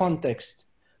give the context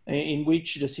in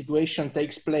which the situation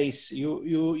takes place.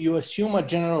 You assume a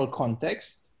general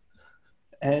context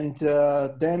and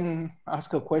then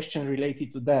ask a question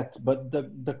related to that. But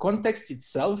the context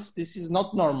itself, this is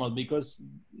not normal because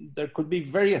there could be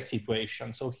various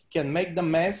situations. So he can make the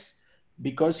mess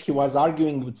because he was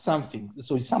arguing with something,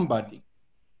 so somebody.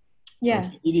 Yeah. So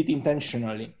he did it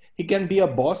intentionally. He can be a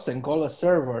boss and call a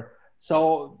server.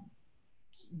 So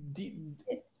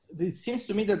it seems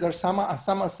to me that there's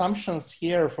some assumptions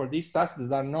here for these tasks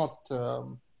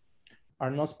that are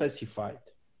not specified.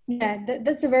 Yeah,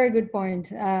 that's a very good point.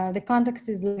 The context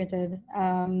is limited.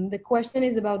 The question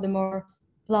is about the more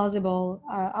plausible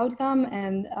outcome,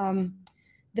 and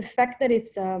the fact that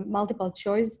it's a multiple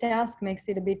choice task makes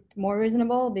it a bit more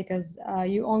reasonable because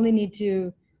you only need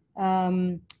to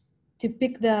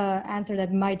pick the answer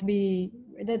that might be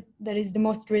that is the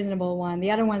most reasonable one.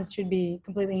 The other ones should be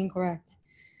completely incorrect.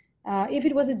 If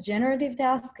it was a generative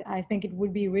task, I think it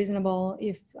would be reasonable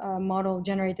if a model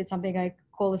generated something like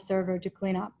call a server to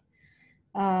clean up.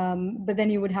 But then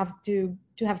you would have to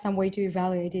have some way to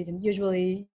evaluate it. And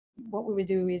usually what we would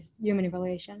do is human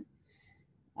evaluation.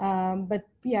 But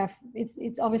yeah,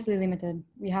 it's obviously limited.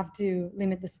 We have to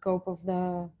limit the scope of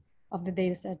the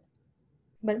data set.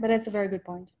 But that's a very good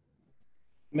point.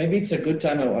 Maybe it's a good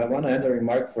time. I want to add a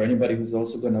remark for anybody who's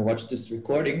also going to watch this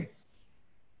recording.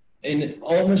 In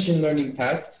all machine learning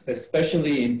tasks,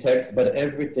 especially in text, but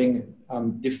everything,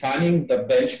 defining the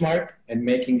benchmark and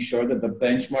making sure that the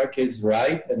benchmark is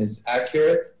right and is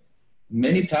accurate,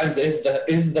 many times is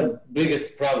the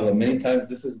biggest problem. Many times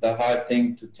this is the hard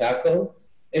thing to tackle.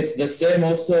 It's the same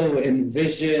also in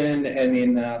vision and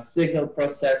in signal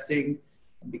processing,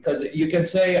 because you can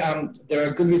say there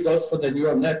are good results for the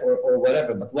neural net or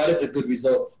whatever, but what is a good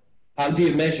result? How do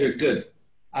you measure good?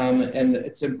 And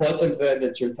it's important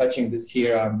that you're touching this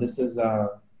here. This is,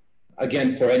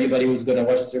 again, for anybody who's going to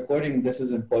watch this recording, this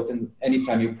is important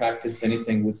anytime you practice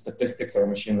anything with statistics or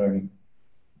machine learning.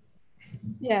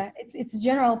 Yeah, it's a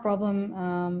general problem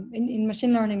in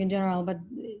machine learning in general, but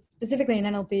specifically in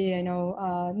NLP, I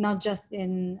know not just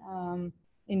in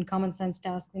common sense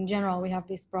tasks. In general, we have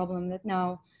this problem that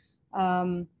now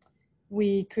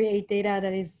we create data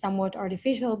that is somewhat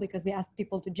artificial because we ask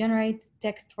people to generate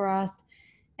text for us.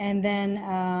 And then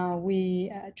we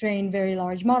train very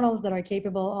large models that are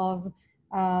capable of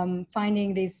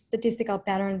finding these statistical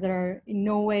patterns that are in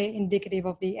no way indicative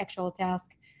of the actual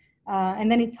task.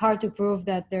 And then it's hard to prove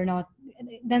that they're not.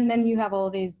 Then you have all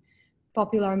these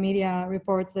popular media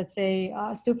reports that say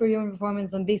superhuman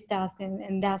performance on this task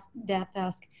and that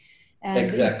task. And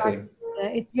exactly.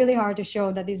 It's really hard to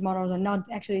show that these models are not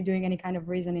actually doing any kind of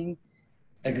reasoning.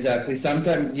 Exactly.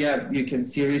 Sometimes, yeah, you can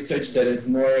see research that is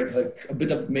more like a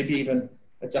bit of maybe even,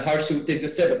 it's a harsh thing to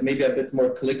say, but maybe a bit more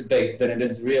clickbait than it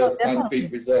is real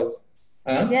concrete results.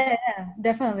 Huh? Yeah,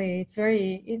 definitely. It's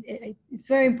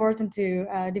very important to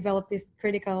develop this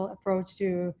critical approach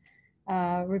to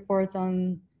reports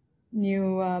on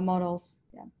new models.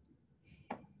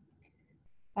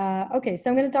 Yeah. Okay, so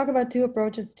I'm going to talk about two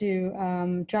approaches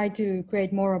to try to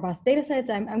create more robust data sets.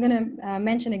 I'm going to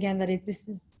mention again that this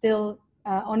is still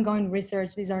ongoing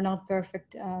research. These are not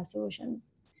perfect solutions.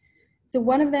 So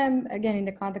one of them, again, in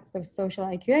the context of social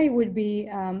IQA, would be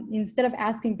instead of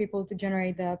asking people to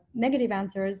generate the negative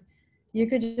answers, you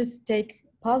could just take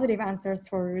positive answers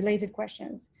for related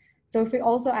questions. So if we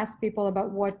also ask people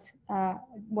about what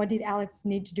did Alex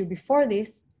need to do before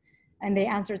this, and they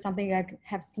answer something like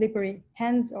have slippery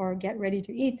hands or get ready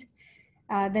to eat,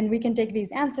 then we can take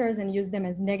these answers and use them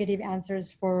as negative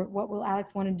answers for what will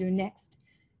Alex want to do next.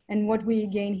 And what we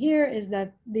gain here is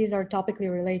that these are topically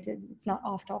related. It's not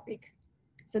off topic.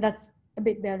 So that's a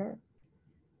bit better.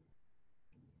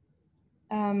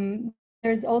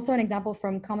 There's also an example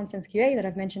from Commonsense QA that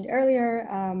I've mentioned earlier.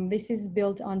 This is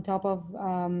built on top of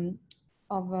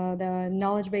the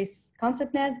knowledge base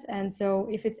concept net. And so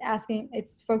if it's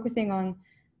focusing on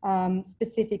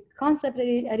specific concept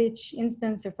at each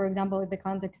instance. So for example, if the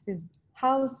context is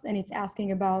house and it's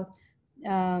asking about,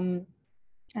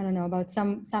 I don't know, about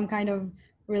some kind of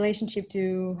relationship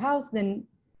to house, then,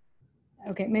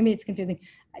 okay, maybe it's confusing.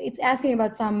 It's asking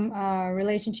about some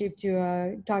relationship to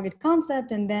a target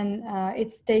concept, and then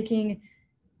it's taking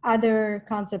other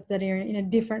concepts that are in a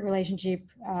different relationship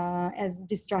as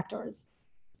distractors.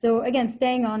 So again,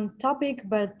 staying on topic,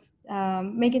 but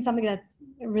making something that's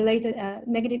related,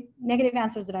 negative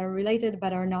answers that are related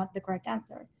but are not the correct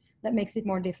answer. That makes it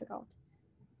more difficult.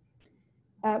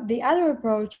 The other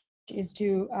approach is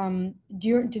to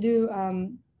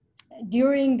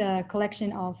during the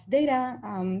collection of data,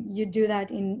 you do that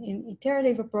in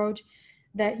iterative approach,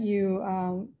 that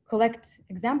you collect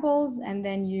examples, and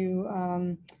then you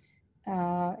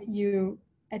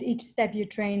at each step you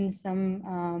train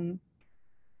some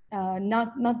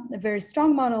not a very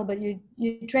strong model, but you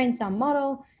train some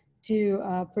model to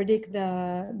predict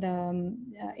the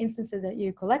instances that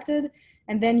you collected,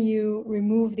 and then you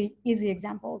remove the easy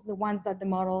examples, the ones that the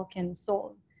model can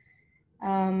solve.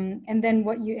 And then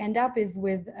what you end up is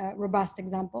with robust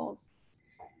examples.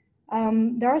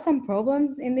 There are some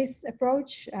problems in this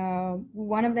approach.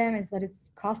 One of them is that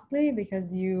it's costly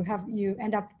because you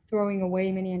end up throwing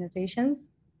away many annotations.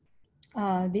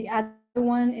 The other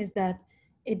one is that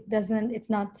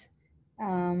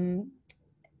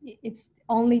it's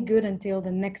only good until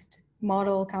the next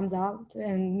model comes out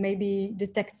and maybe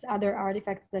detects other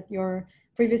artifacts that your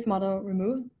previous model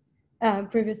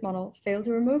failed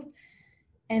to remove.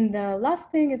 And the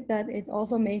last thing is that it's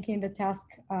also making the task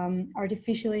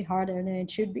artificially harder than it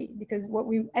should be, because what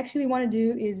we actually want to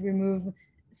do is remove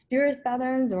spurious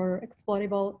patterns or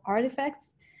exploitable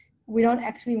artifacts. We don't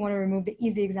actually want to remove the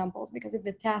easy examples, because if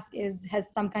the task has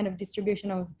some kind of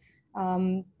distribution of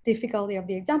difficulty of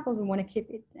the examples, we want to keep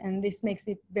it, and this makes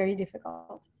it very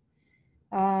difficult.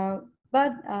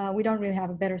 But we don't really have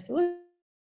a better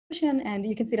solution, and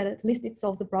you can see that at least it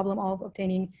solves the problem of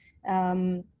obtaining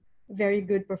very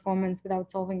good performance without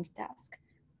solving the task.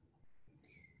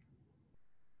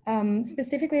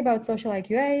 Specifically about social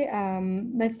IQA,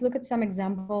 let's look at some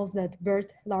examples that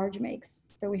BERT large makes.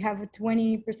 So we have a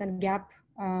 20% gap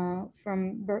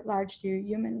from BERT large to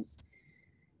humans.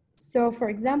 So for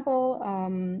example,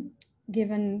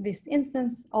 given this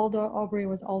instance, although Aubrey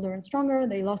was older and stronger,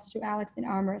 they lost to Alex in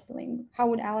arm wrestling. How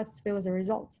would Alex feel as a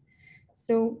result?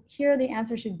 So here the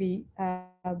answer should be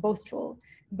boastful,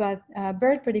 but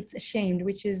BERT predicts ashamed,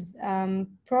 which is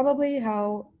probably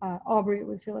how Aubrey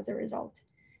would feel as a result.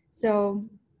 So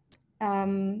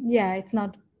yeah, it's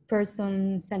not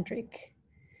person-centric.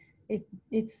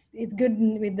 It's good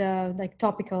with the like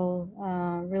topical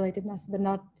relatedness, but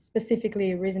not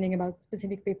specifically reasoning about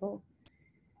specific people.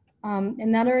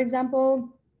 Another example,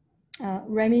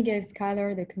 Remy gave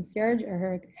Skylar the concierge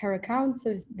her account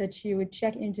so that she would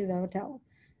check into the hotel.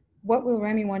 What will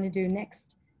Remy want to do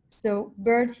next? So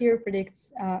BERT here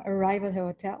predicts arrive at the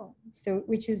hotel, so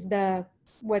which is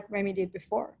what Remy did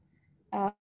before.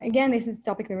 Again, this is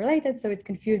topically related, so it's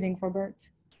confusing for BERT.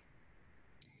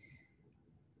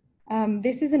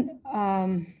 This is a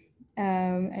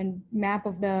map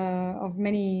of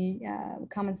many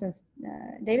Commonsense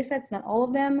datasets, not all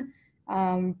of them,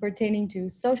 pertaining to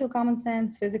social common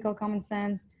sense, physical common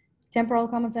sense, temporal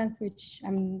common sense, which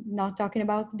I'm not talking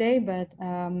about today, but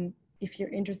if you're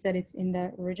interested, it's in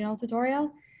the original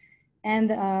tutorial, and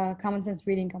common sense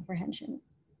reading comprehension.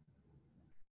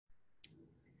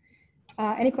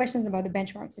 Any questions about the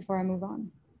benchmarks before I move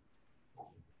on?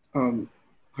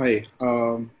 Hi,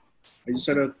 I just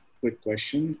had a quick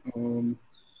question.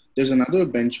 There's another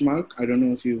benchmark. I don't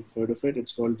know if you've heard of it.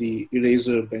 It's called the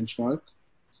eraser benchmark.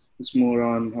 It's more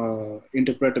on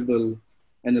interpretable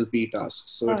NLP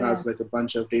tasks. So it has like a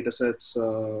bunch of data sets,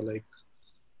 like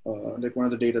one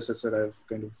of the data sets that I've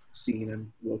kind of seen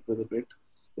and worked with a bit.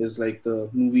 is like the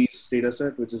movies data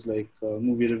set, which is like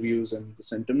movie reviews and the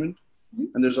sentiment.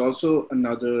 Mhm. And there's also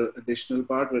another additional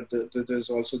part where there's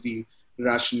also the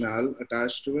rationale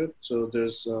attached to it. So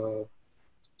there's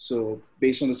so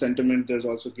based on the sentiment, there's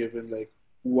also given like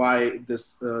why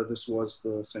this was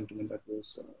the sentiment that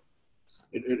was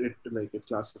it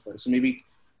classifies. So maybe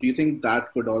do you think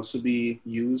that could also be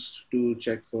used to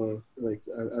check for like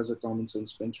as a common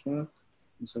sense benchmark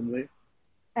in some way?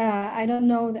 I don't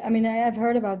know. I mean, I've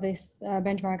heard about this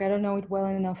benchmark. I don't know it well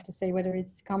enough to say whether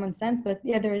it's common sense, but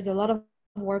yeah, there is a lot of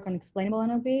work on explainable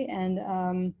NLP,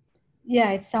 and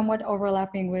yeah, it's somewhat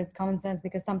overlapping with common sense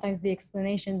because sometimes the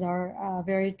explanations are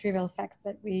very trivial facts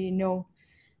that we know.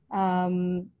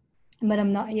 But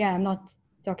I'm not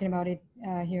talking about it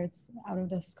here. It's out of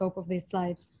the scope of these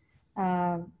slides.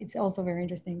 It's also very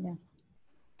interesting, yeah.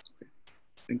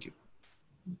 Thank you.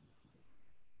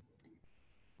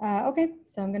 Okay,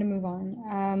 so I'm going to move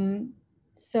on.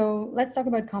 So let's talk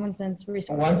about common sense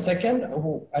resources. 1 second.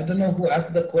 I don't know who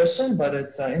asked the question, but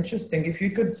it's interesting. If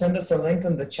you could send us a link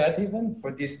on the chat even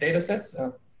for these data sets,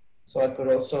 so I could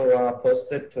also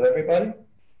post it to everybody.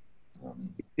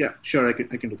 Yeah, sure, I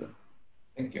can do that.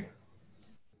 Thank you.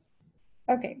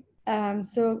 Okay,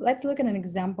 so let's look at an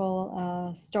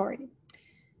example story.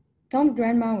 Tom's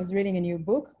grandma was reading a new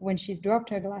book when she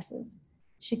dropped her glasses.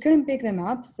 She couldn't pick them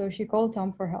up, so she called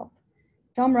Tom for help.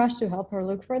 Tom rushed to help her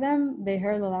look for them. They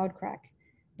heard a loud crack.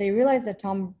 They realized that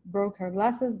Tom broke her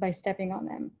glasses by stepping on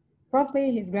them.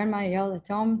 Promptly, his grandma yelled at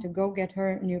Tom to go get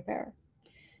her a new pair.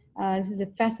 This is a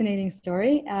fascinating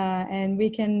story, and we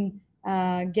can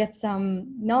get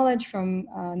some knowledge from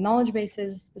knowledge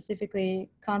bases, specifically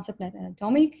ConceptNet and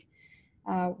Atomic.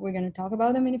 We're going to talk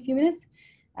about them in a few minutes.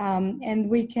 And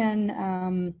we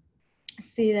can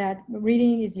see that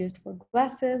reading is used for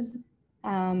glasses,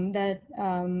 that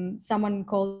someone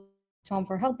called Tom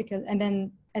for help and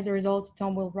then as a result,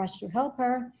 Tom will rush to help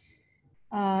her.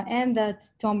 And that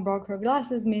Tom broke her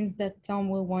glasses means that Tom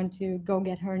will want to go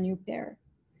get her a new pair.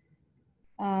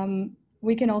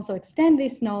 We can also extend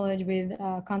this knowledge with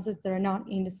concepts that are not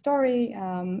in the story,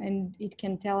 and it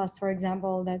can tell us, for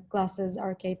example, that glasses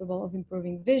are capable of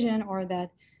improving vision, or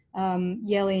that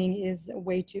yelling is a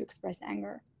way to express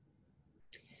anger.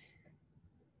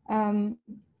 We're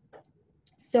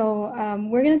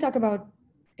going to talk about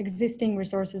existing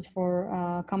resources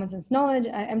for common sense knowledge.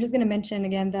 I'm just going to mention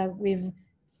again that we've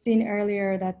seen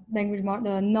earlier that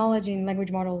knowledge in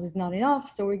language models is not enough,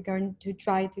 so we're going to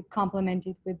try to complement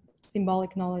it with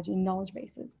symbolic knowledge in knowledge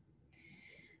bases.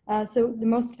 So the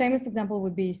most famous example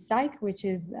would be Psych, which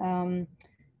is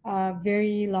a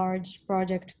very large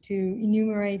project to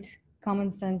enumerate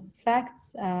common sense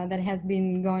facts that has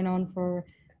been going on for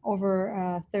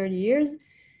over 30 years.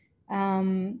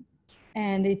 And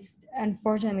it's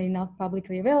unfortunately not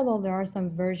publicly available. There are some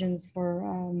versions for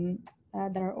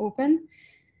that are open.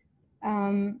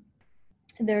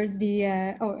 There's the,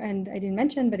 and I didn't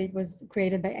mention, but it was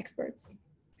created by experts.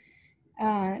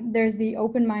 There's the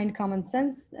Open Mind Common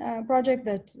Sense project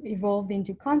that evolved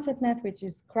into ConceptNet, which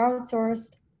is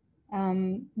crowdsourced.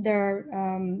 There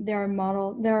are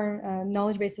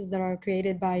knowledge bases that are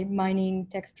created by mining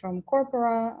text from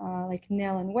corpora, like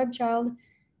Nell and WebChild,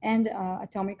 and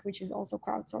Atomic, which is also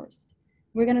crowdsourced.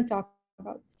 We're going to talk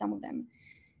about some of them.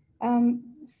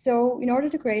 So in order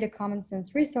to create a common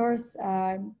sense resource,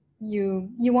 you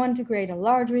want to create a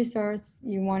large resource.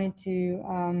 You want it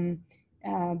to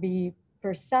be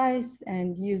precise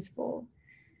and useful.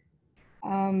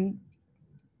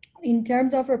 In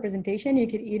terms of representation, you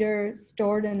could either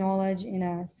store the knowledge in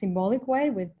a symbolic way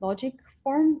with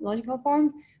logical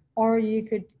forms, or you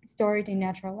could store it in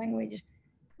natural language.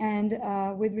 And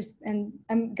and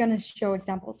I'm going to show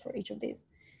examples for each of these.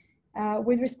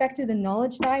 With respect to the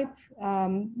knowledge type,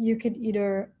 you could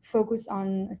either focus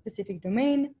on a specific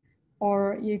domain,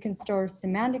 or you can store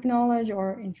semantic knowledge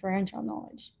or inferential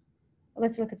knowledge.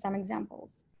 Let's look at some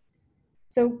examples.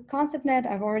 So ConceptNet,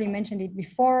 I've already mentioned it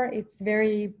before. It's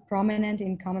very prominent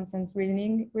in common sense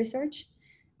reasoning research.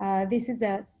 This is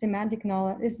semantic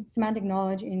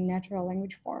knowledge in natural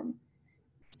language form.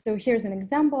 So here's an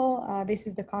example. This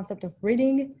is the concept of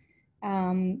reading.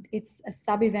 It's a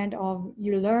sub-event of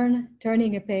you learn,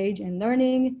 turning a page and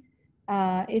learning.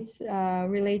 It's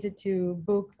related to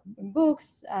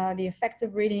books. The effects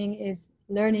of reading is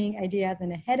learning ideas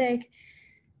and a headache.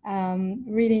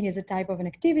 Reading is a type of an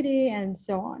activity, and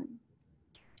so on.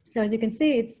 So as you can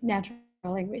see, it's natural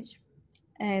language.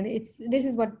 And this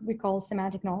is what we call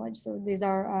semantic knowledge. So these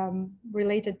are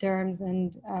related terms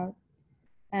and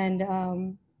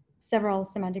several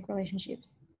semantic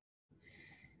relationships.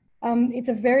 It's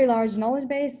a very large knowledge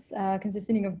base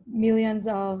consisting of millions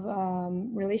of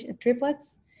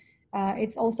triplets.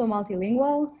 It's also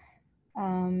multilingual.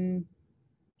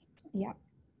 Yeah.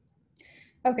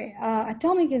 Okay,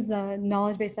 Atomic is a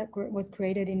knowledge base that was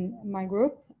created in my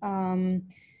group.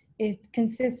 It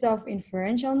consists of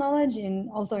inferential knowledge in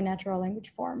also natural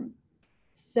language form.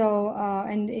 So,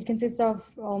 and it consists of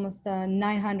almost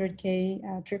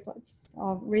 900K triplets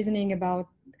of reasoning about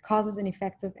causes and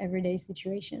effects of everyday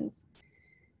situations.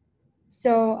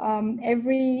 So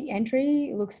every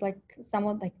entry looks like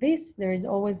somewhat like this. There is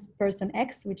always person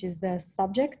X, which is the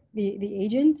subject, the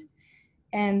agent.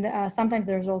 And sometimes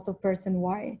there's also person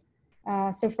Y.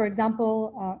 So for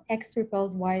example, X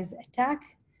repels Y's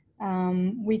attack.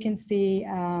 We can see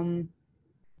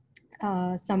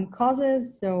some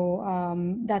causes. So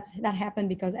that happened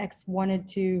because X wanted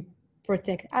to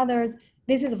protect others.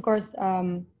 This is of course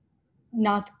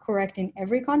not correct in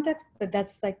every context, but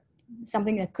that's like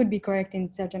something that could be correct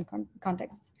in certain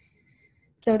contexts.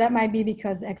 So that might be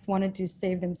because X wanted to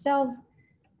save themselves.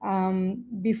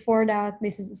 Before that,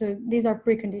 these are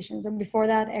preconditions. And before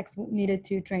that, X needed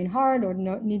to train hard or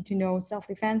need to know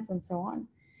self-defense and so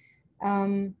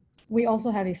on. We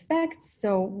also have effects.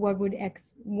 So what would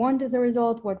X want as a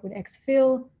result? What would X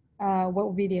feel? What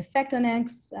would be the effect on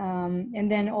X? And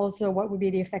then also what would be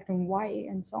the effect on Y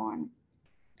and so on.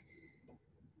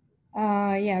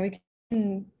 Yeah, we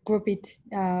can group it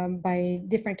by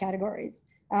different categories.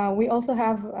 We also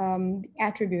have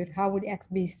attribute, how would X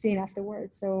be seen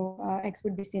afterwards? So X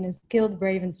would be seen as skilled,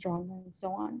 brave, and strong, and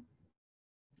so on.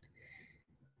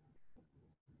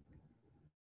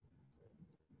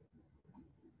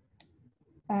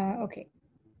 Okay.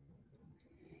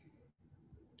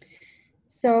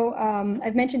 So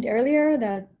I've mentioned earlier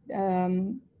that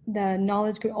the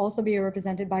knowledge could also be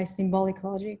represented by symbolic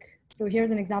logic. So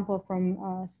here's an example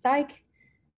from Psych.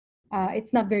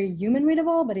 It's not very human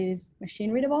readable, but it is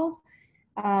machine readable.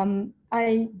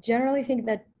 I generally think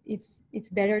that it's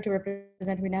better to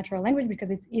represent with natural language because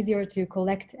it's easier to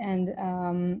collect and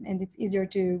it's easier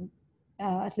to,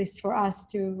 at least for us,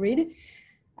 to read.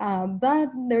 But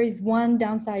there is one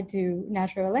downside to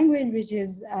natural language, which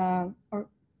is, or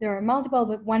there are multiple,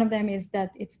 but one of them is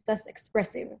that it's less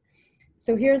expressive.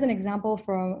 So here's an example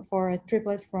for a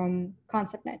triplet from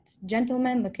ConceptNet: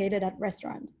 gentleman located at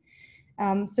restaurant.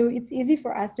 So it's easy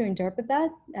for us to interpret that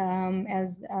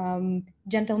as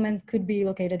gentlemen could be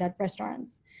located at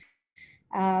restaurants.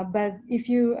 But if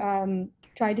you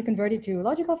try to convert it to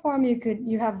logical form,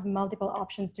 you have multiple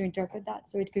options to interpret that.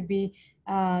 So it could be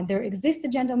there exists a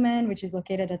gentleman which is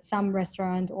located at some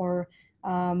restaurant, or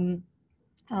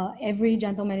every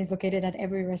gentleman is located at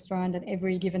every restaurant at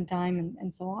every given time,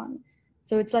 and so on.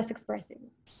 So it's less expressive.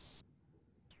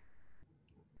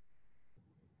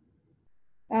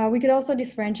 We could also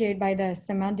differentiate by the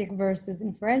semantic versus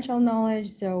inferential knowledge.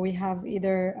 So we have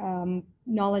either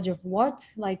knowledge of what,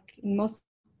 like in most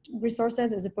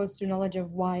resources, as opposed to knowledge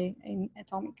of why in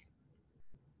Atomic.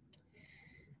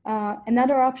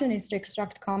 Another option is to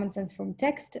extract common sense from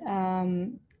text.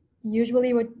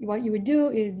 Usually what you would do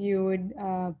is you would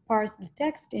parse the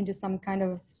text into some kind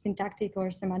of syntactic or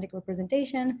semantic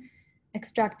representation,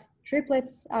 extract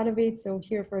triplets out of it. So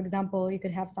here, for example, you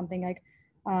could have something like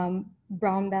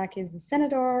Brownback is a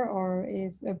senator, or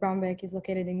Brownback is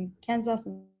located in Kansas,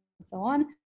 and so on.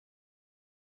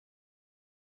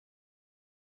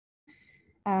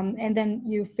 And then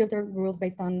you filter rules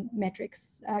based on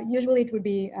metrics. Usually it would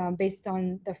be based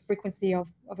on the frequency of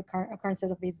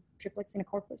occurrences of these triplets in a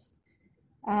corpus.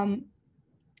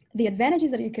 The advantage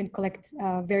is that you can collect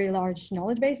a very large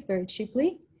knowledge base very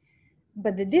cheaply,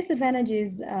 but the disadvantage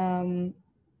is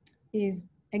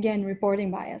again,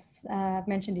 reporting bias. I've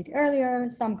mentioned it earlier.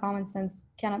 Some common sense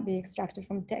cannot be extracted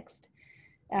from text.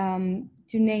 To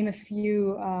name a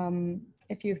few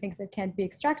things that can't be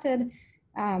extracted,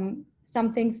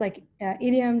 some things like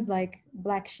idioms like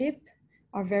black sheep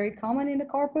are very common in the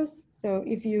corpus. So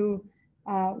if you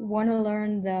want to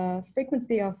learn the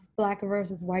frequency of black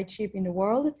versus white sheep in the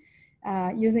world,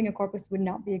 using a corpus would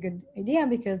not be a good idea,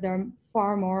 because there are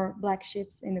far more black sheep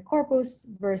in the corpus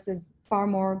versus far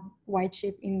more white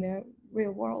sheep in the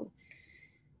real world.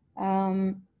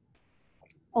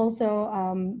 Also,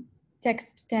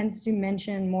 text tends to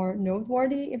mention more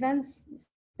noteworthy events.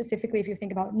 Specifically, if you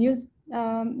think about news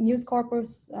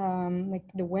corpus, like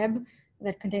the web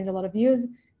that contains a lot of news,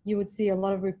 you would see a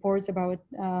lot of reports about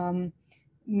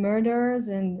murders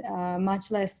and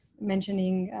much less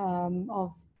mentioning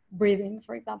of breathing,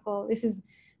 for example. This is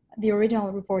the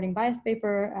original reporting bias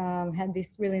paper had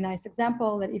this really nice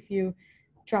example that if you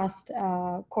trust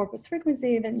corpus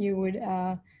frequency, then you would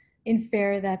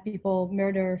infer that people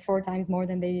murder 4 times more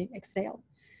than they exhale.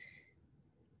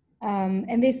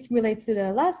 And this relates to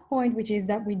the last point, which is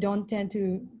that we don't tend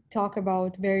to talk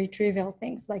about very trivial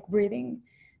things like breathing.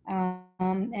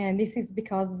 And this is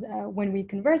because when we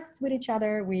converse with each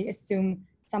other, we assume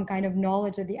some kind of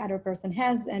knowledge that the other person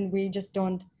has, and we just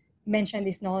don't mention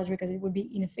this knowledge because it would be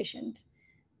inefficient.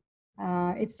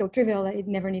 It's so trivial that it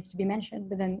never needs to be mentioned,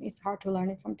 but then it's hard to learn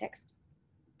it from text.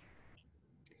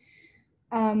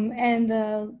 And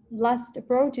the last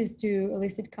approach is to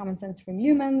elicit common sense from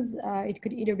humans. It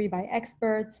could either be by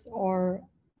experts or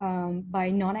by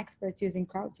non-experts using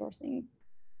crowdsourcing.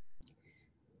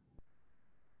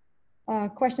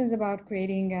 Questions about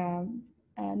creating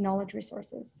knowledge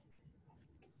resources?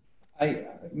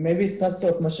 Maybe it's not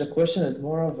so much a question, it's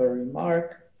more of a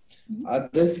remark.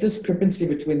 This discrepancy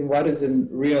between what is in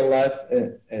real life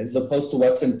as opposed to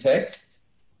what's in text.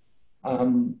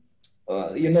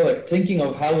 You know, like thinking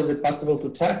of how is it possible to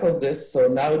tackle this. So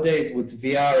nowadays with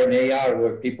VR and AR,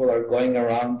 where people are going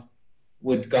around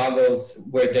with goggles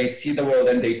where they see the world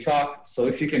and they talk. So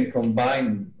if you can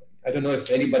combine, I don't know if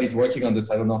anybody's working on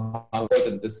this. I don't know how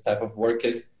important this type of work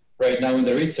is right now in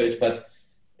the research, but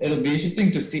it'll be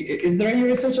interesting to see. Is there any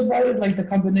research about it, like the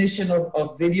combination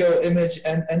of video, image,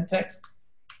 and text?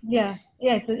 Yeah,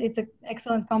 it's an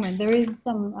excellent comment. There is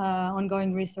some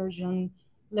ongoing research on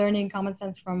learning common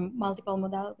sense from multiple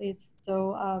modalities,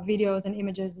 so videos and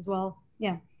images as well.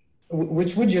 Yeah.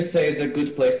 Which would you say is a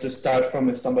good place to start from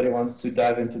if somebody wants to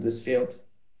dive into this field?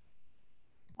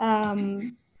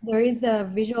 There is the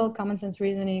visual common sense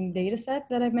reasoning dataset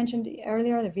that I've mentioned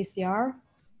earlier, the VCR.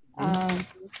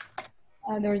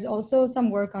 There's also some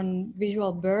work on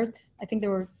visual BERT. I think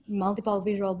there were multiple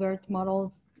visual BERT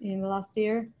models in the last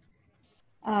year.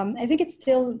 I think it's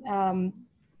still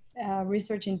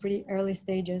research in pretty early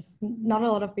stages. Not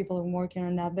a lot of people are working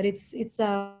on that, but it's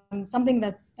something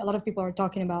that a lot of people are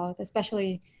talking about.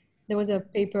 Especially, there was a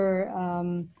paper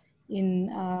in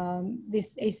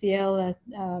this ACL that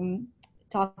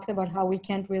talked about how we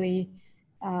can't really.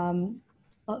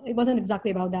 Well, it wasn't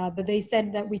exactly about that, but they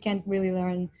said that we can't really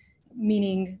learn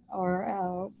meaning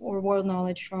or world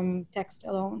knowledge from text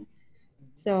alone.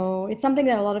 So it's something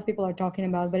that a lot of people are talking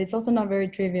about, but it's also not very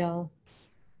trivial.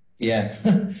 Yeah,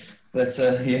 that's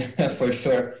yeah, for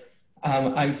sure.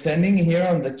 I'm sending here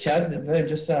on the chat,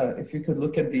 just if you could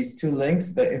look at these 2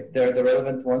 links, if they're the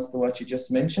relevant ones to what you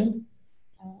just mentioned.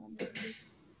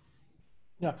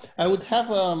 Yeah, I would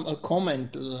have a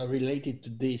comment related to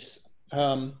this.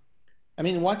 I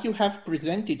mean, what you have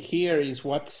presented here is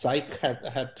what Psych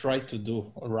had tried to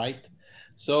do, right?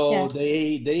 So yeah.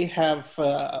 they have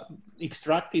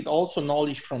extracted also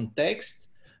knowledge from text,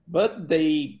 but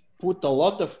they put a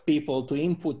lot of people to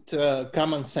input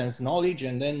common sense knowledge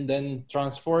and then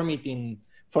transform it in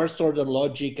first order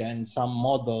logic and some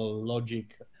model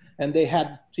logic. And they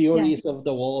had theories of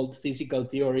the world, physical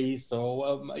theories.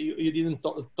 So you didn't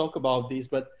talk about this,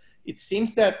 but it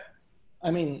seems that, I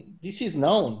mean, this is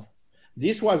known.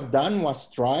 This was done,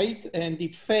 was tried, and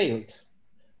it failed.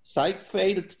 Psych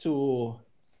failed to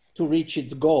reach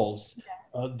its goals,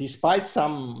 despite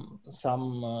some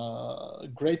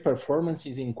great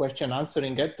performances in question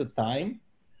answering at the time.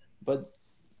 But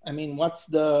I mean, what's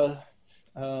the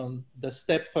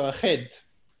step ahead?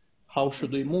 How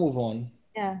should we move on?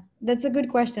 Yeah, that's a good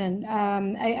question.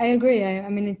 I agree. I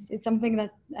mean, it's something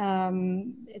that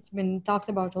it's been talked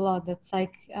about a lot, that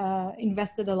Psych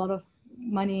invested a lot of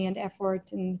money and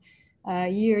effort and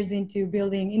years into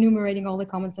enumerating all the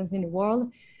common sense in the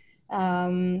world.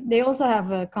 They also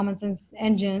have a common sense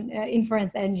engine,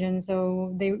 inference engine,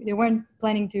 so they weren't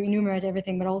planning to enumerate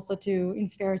everything, but also to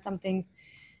infer some things.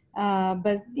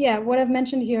 But yeah, what I've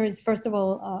mentioned here is, first of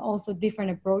all, also different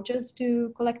approaches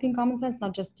to collecting common sense,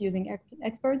 not just using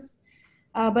experts.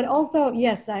 But also,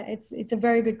 yes, it's a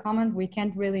very good comment. We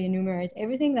can't really enumerate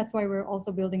everything. That's why we're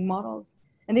also building models.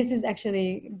 And this is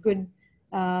actually a good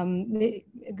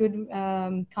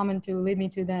comment to lead me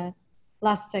to the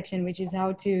last section, which is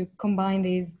how to combine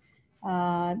these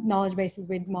knowledge bases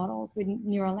with models, with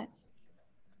neural nets.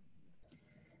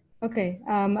 Okay,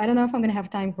 I don't know if I'm gonna have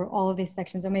time for all of these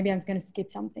sections, or maybe I'm just gonna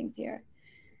skip some things here.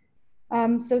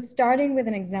 So starting with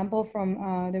an example from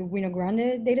the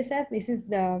Winograd dataset, this is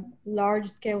the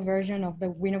large-scale version of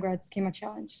the Winograd Schema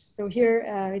Challenge. So here,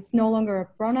 it's no longer a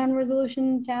pronoun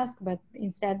resolution task, but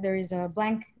instead there is a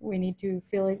blank. We need to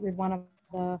fill it with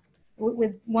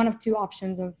one of 2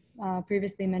 options of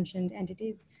previously mentioned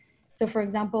entities. So for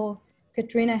example,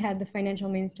 Katrina had the financial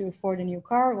means to afford a new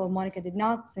car, while Monica did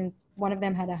not, since one of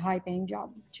them had a high-paying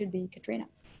job. It should be Katrina.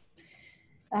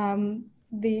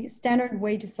 The standard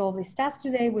way to solve this task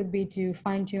today would be to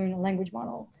fine-tune a language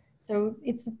model. So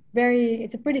it's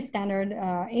a pretty standard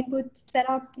input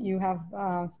setup. You have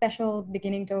special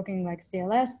beginning token like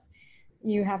CLS.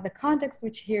 You have the context,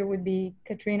 which here would be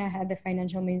Katrina had the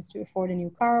financial means to afford a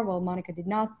new car, while Monica did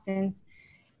not, since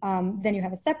then you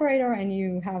have a separator and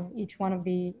you have each one of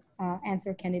the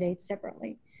answer candidates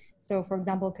separately. So for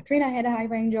example, Katrina had a high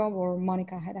paying job or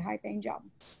Monica had a high paying job.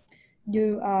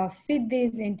 You feed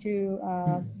these into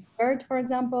BERT, for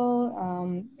example,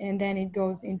 and then it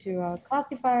goes into a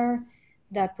classifier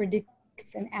that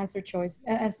predicts an answer choice,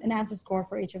 an answer score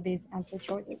for each of these answer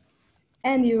choices.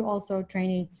 And you also train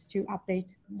it to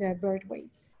update the BERT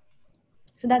weights.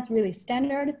 So that's really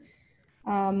standard.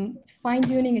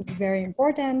 Fine-tuning is very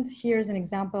important. Here's an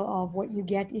example of what you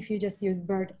get if you just use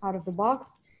BERT out of the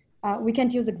box. We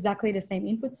can't use exactly the same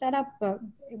input setup, but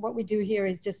what we do here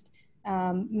is just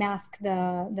mask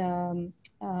the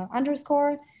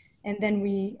underscore, and then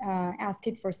we ask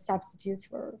it for substitutes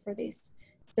for this.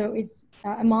 So it's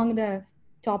among the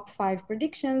top 5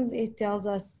 predictions, it tells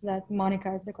us that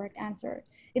Monica is the correct answer.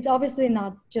 It's obviously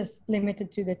not just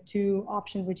limited to the 2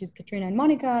 options, which is Katrina and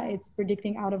Monica. It's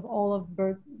predicting out of all of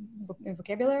BERT's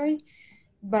vocabulary.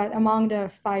 But among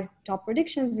the 5 top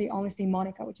predictions, we only see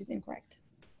Monica, which is incorrect.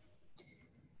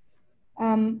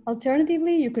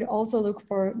 Alternatively, you could also look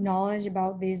for knowledge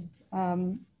about these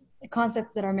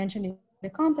concepts that are mentioned in the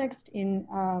context in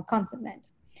ConceptNet.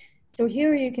 So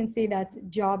here you can see that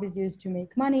job is used to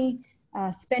make money,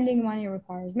 spending money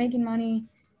requires making money,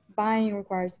 buying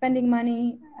requires spending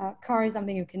money, car is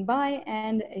something you can buy,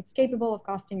 and it's capable of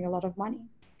costing you a lot of money.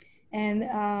 And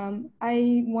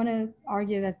I want to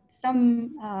argue that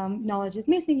some knowledge is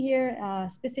missing here.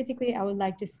 Specifically, I would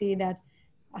like to see that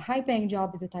a high-paying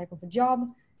job is a type of a job,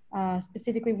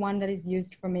 specifically one that is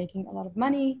used for making a lot of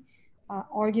money.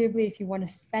 Arguably, if you want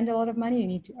to spend a lot of money, you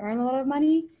need to earn a lot of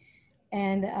money.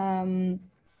 And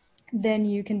then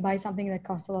you can buy something that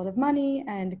costs a lot of money,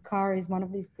 and car is one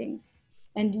of these things.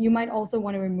 And you might also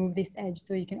want to remove this edge,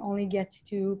 so you can only get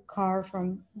to car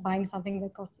from buying something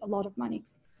that costs a lot of money.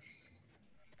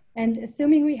 And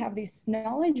assuming we have this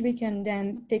knowledge, we can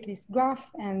then take this graph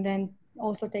and then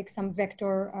also take some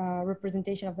vector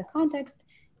representation of the context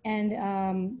and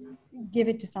give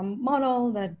it to some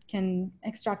model that can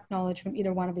extract knowledge from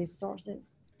either one of these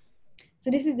sources. So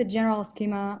this is the general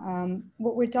schema.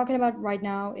 What we're talking about right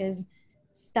now is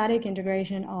static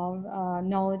integration of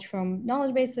knowledge from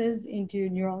knowledge bases into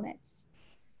neural nets.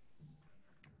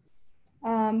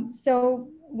 So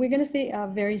we're going to see a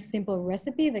very simple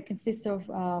recipe that consists of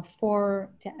four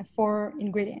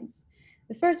ingredients.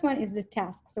 The first one is the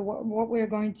task. So what we're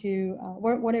going to,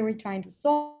 what are we trying to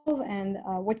solve, and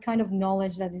what kind of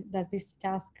knowledge does this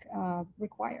task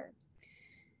require?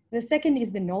 The second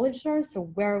is the knowledge source. So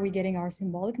where are we getting our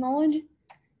symbolic knowledge?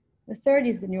 The third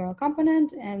is the neural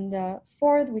component. And the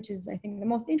fourth, which is I think the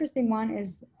most interesting one,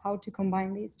 is how to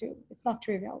combine these two. It's not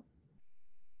trivial.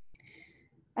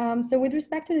 So with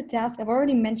respect to the task, I've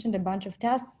already mentioned a bunch of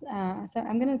tasks, so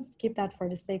I'm going to skip that for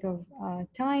the sake of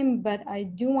time, but I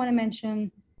do want to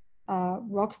mention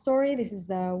rock story. This is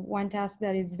one task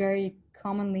that is very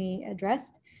commonly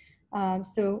addressed.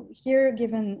 So here,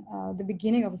 given the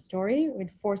beginning of a story with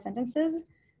 4 sentences,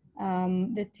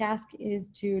 the task is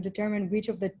to determine which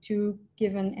of the 2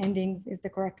 given endings is the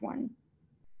correct one.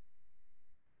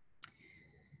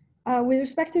 With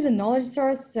respect to the knowledge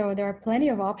source, so there are plenty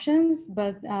of options,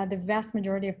 but the vast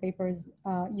majority of papers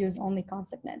use only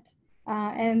ConceptNet.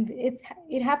 And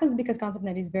it happens because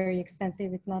ConceptNet is very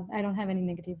extensive. It's not, I don't have any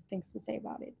negative things to say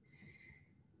about it.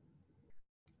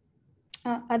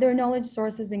 Other knowledge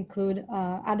sources include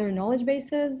other knowledge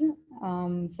bases,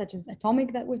 such as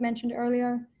Atomic that we've mentioned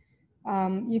earlier.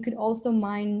 You could also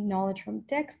mine knowledge from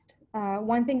text.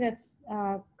 One thing that's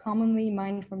commonly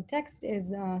mined from text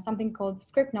is something called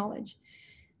script knowledge.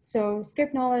 So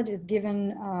script knowledge is given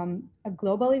a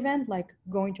global event, like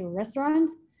going to a restaurant,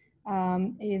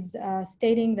 is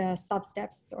stating the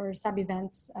sub-steps or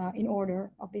sub-events in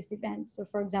order of this event. So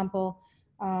for example,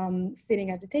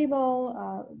 sitting at the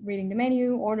table, reading the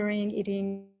menu, ordering,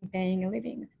 eating, paying, and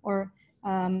leaving. Or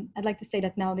I'd like to say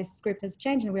that now this script has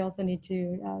changed and we also need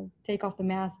to take off the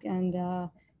mask and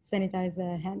sanitize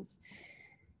the hands.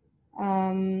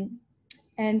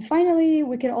 And finally,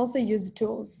 we can also use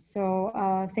tools. So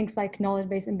things like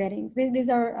knowledge-based embeddings. These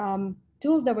are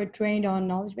tools that were trained on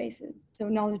knowledge bases. So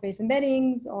knowledge-based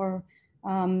embeddings or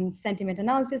sentiment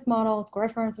analysis models,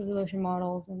 coreference resolution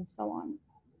models, and so on.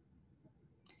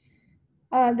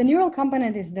 The neural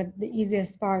component is the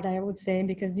easiest part, I would say,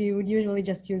 because you would usually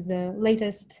just use the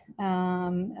latest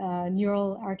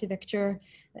neural architecture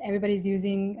that everybody's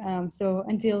using. So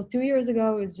until 2 years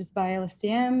ago, it was just by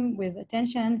LSTM with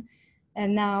attention.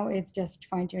 And now it's just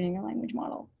fine-tuning a language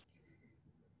model.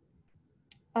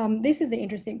 This is the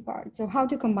interesting part. So how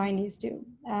to combine these two?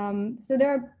 So there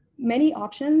are many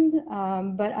options,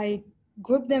 but I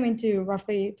group them into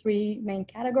roughly 3 main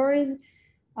categories.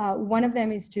 One of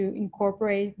them is to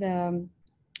incorporate the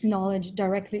knowledge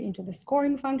directly into the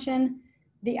scoring function.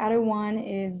 The other one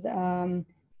is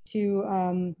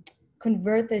to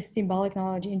convert the symbolic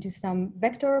knowledge into some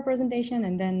vector representation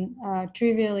and then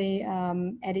trivially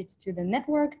add it to the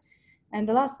network. And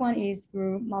the last one is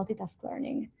through multitask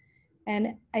learning.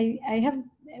 And I have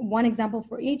one example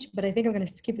for each, but I think I'm going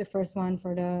to skip the first one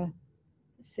for the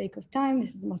sake of time.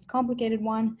 This is the most complicated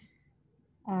one.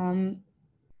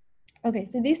 Okay,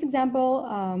 so this example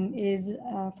is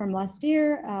from last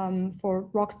year for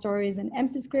rock stories and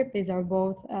MC script. These are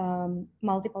both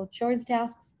multiple choice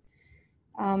tasks.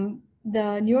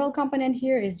 The neural component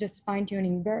here is just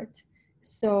fine-tuning BERT.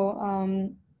 So,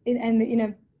 and in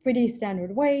a pretty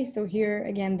standard way. So here,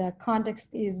 again, the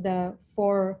context is the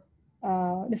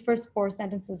first 4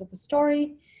 sentences of a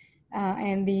story,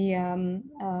 and the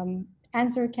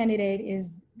answer candidate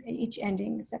is each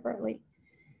ending separately,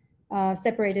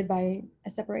 separated by a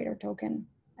separator token.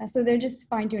 So they're just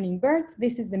fine-tuning BERT.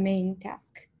 This is the main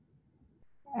task.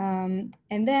 And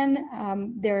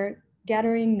then they're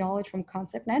gathering knowledge from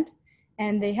ConceptNet,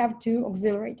 and they have 2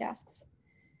 auxiliary tasks.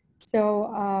 So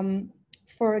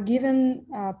for a given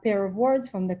pair of words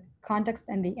from the context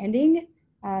and the ending,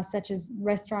 such as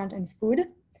restaurant and food,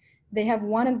 they have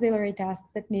 1 auxiliary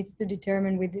task that needs to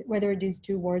determine whether these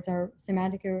 2 words are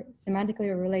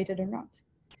semantically related or not.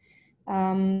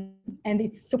 And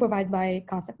it's supervised by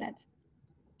ConceptNet.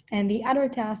 And the other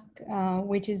task,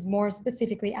 which is more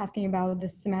specifically asking about the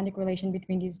semantic relation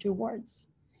between these 2 words.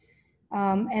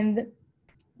 And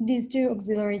these 2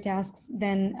 auxiliary tasks,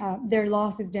 then their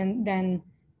loss is then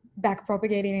back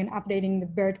propagating and updating the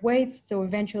BERT weights. So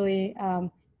eventually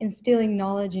instilling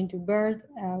knowledge into BERT,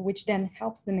 which then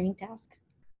helps the main task.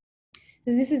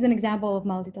 So this is an example of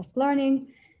multitask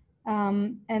learning.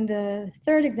 And the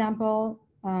third example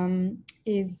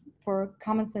is for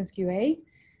Commonsense QA.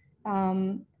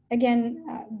 Again,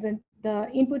 the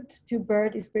input to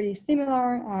BERT is pretty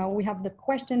similar. We have the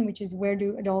question, which is where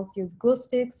do adults use glue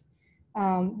sticks?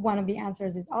 One of the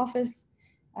answers is office.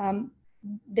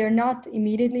 They're not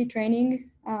immediately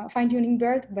training, fine-tuning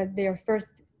BERT, but they're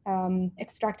first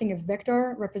extracting a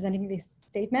vector representing this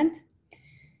statement.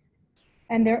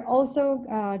 And they're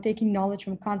also taking knowledge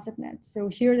from ConceptNet. So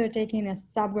here they're taking a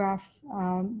subgraph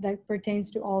that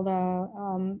pertains to all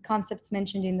the concepts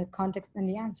mentioned in the context and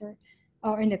the answer,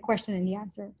 or in the question and the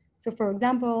answer. So for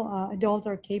example, adults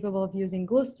are capable of using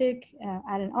glue stick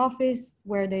at an office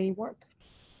where they work.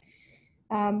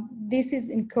 This is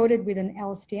encoded with an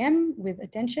LSTM with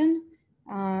attention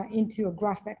into a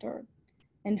graph vector.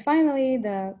 And finally,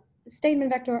 the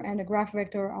statement vector and the graph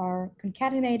vector are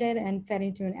concatenated and fed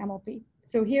into an MLP.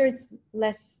 So here it's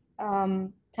less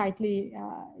tightly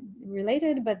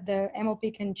related, but the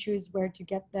MLP can choose where to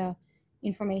get the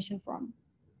information from.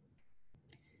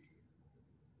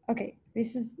 Okay,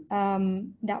 this is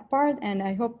that part, and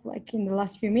I hope, like in the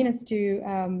last few minutes,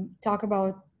 to talk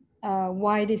about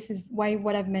why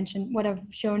what I've mentioned, what I've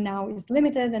shown now is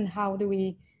limited, and how do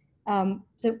we.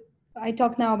 So I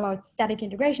talk now about static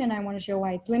integration. I want to show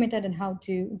why it's limited and how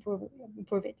to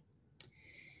improve it.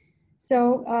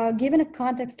 So given a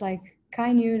context like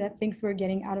Kai knew that things were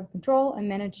getting out of control and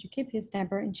managed to keep his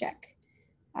temper in check.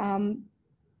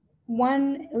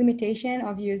 One limitation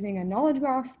of using a knowledge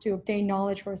graph to obtain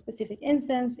knowledge for a specific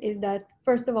instance is that,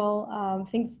 first of all,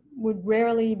 things would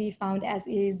rarely be found as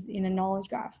is in a knowledge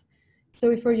graph.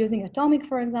 So if we're using atomic,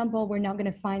 for example, we're not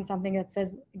going to find something that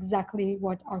says exactly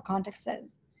what our context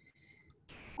says.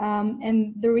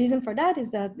 And the reason for that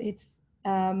is that it's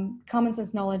common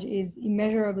sense knowledge is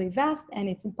immeasurably vast, and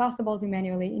it's impossible to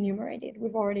manually enumerate it.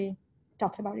 We've already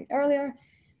talked about it earlier.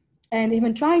 And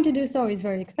even trying to do so is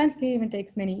very expensive and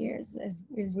takes many years,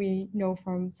 as we know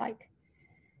from psych.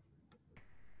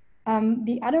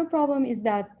 The other problem is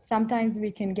that sometimes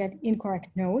we can get incorrect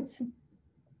nodes.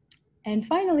 And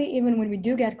finally, even when we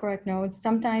do get correct nodes,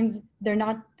 sometimes they're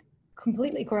not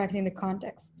completely correct in the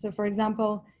context. So for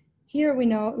example, here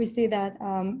we see that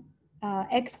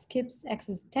X keeps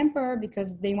X's temper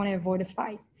because they want to avoid a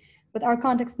fight. But our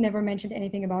context never mentioned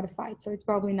anything about a fight, so it's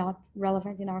probably not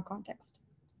relevant in our context.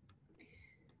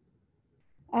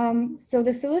 So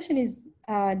the solution is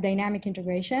dynamic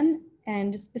integration.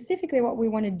 And specifically what we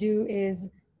want to do is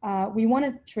we want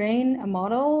to train a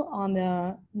model on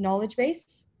the knowledge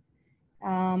base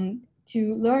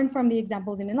to learn from the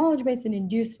examples in the knowledge base and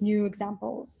induce new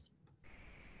examples.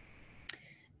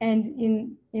 And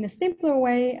in a simpler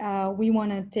way, we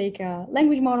want to take a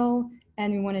language model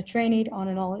and we want to train it on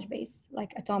a knowledge base,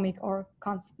 like atomic or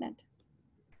ConceptNet.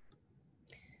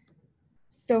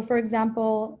 So for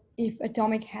example, if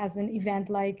atomic has an event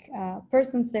like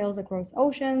person sails across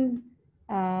oceans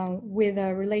with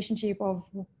a relationship of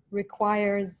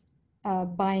requires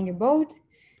buying a boat,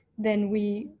 then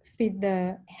we feed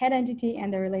the head entity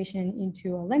and the relation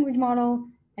into a language model,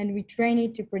 and we train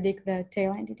it to predict the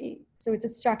tail entity. So it's a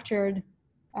structured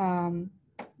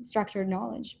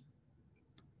knowledge.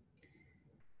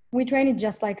 We train it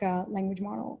just like a language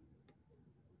model.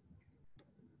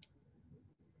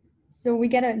 So we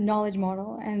get a knowledge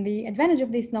model, and the advantage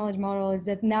of this knowledge model is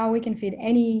that now we can feed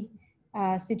any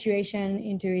situation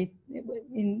into it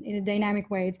in a dynamic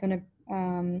way. It's going to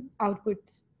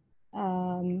output,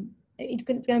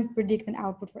 it's going to predict an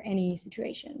output for any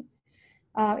situation.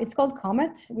 It's called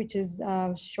COMET, which is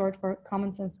short for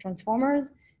Commonsense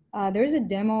Transformers. There is a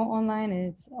demo online, and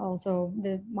it's also,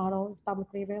 the model is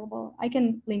publicly available. I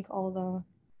can link all the,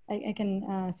 I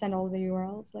can send all the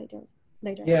URLs later.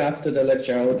 Yeah, after the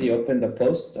lecture, I already opened the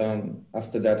post.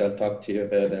 After that, I'll talk to you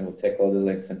about it, and we'll take all the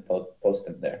links and post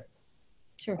them there.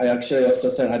 Sure. I actually also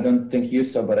sent, I don't think you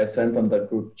saw, but I sent on the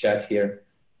group chat here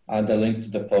the link to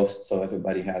the post so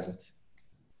everybody has it.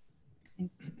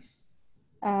 Thanks.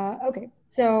 Okay,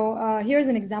 so here's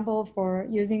an example for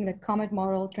using the COMET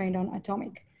model trained on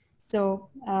atomic. So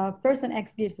person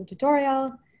X gives a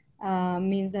tutorial,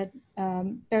 means that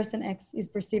person X is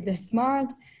perceived as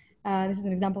smart. This is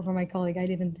an example from my colleague. I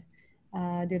didn't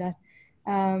do that.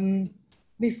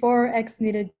 Before X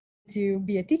needed to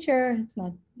be a teacher, it's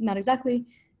not exactly.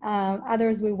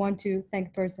 Others will want to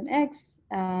thank person X,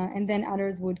 and then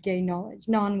others would gain knowledge.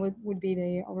 None would be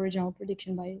the original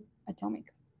prediction by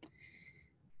atomic.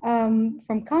 From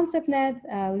ConceptNet,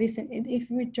 if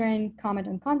we train COMET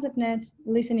on ConceptNet,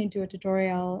 listening to a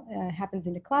tutorial happens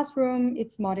in the classroom.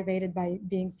 It's motivated by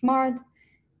being smart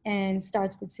and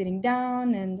starts with sitting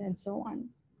down and so on.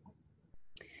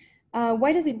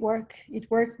 Why does it work? It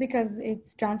works because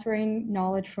it's transferring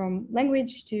knowledge from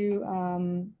language to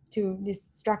this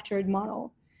structured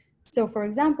model. So for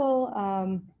example,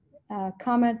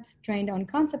 COMET trained on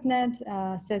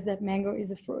ConceptNet says that mango is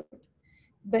a fruit.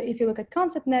 But if you look at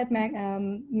ConceptNet,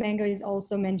 mango is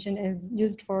also mentioned as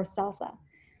used for salsa.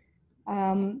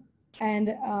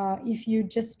 If you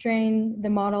just train the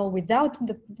model without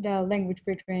the language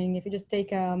pre-training, if you just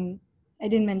take, I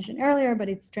didn't mention earlier, but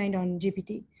it's trained on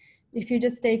GPT. If you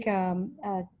just take a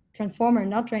transformer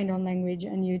not trained on language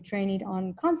and you train it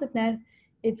on ConceptNet,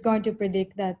 it's going to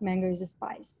predict that mango is a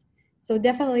spice. So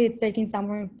definitely it's taking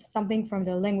something from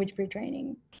the language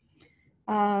pre-training.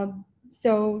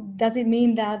 So does it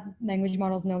mean that language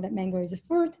models know that mango is a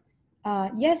fruit?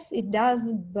 Yes, it does,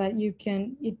 but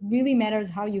it really matters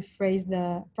how you phrase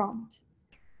the prompt.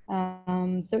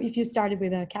 So if you started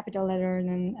with a capital letter,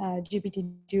 then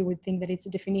GPT-2 would think that it's a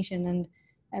definition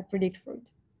and predict fruit.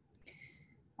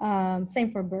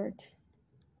 Same for BERT.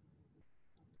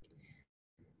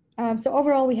 So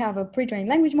overall, we have a pre-trained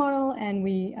language model, and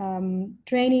we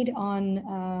train it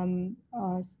on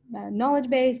knowledge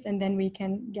base, and then we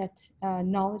can get a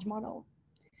knowledge model.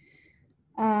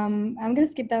 I'm going to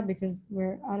skip that because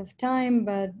we're out of time,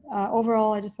 but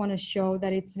overall, I just want to show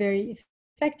that it's very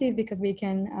effective because we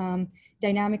can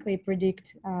dynamically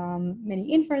predict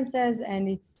many inferences, and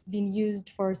it's been used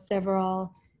for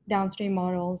several downstream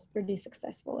models pretty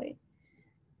successfully.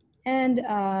 And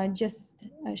just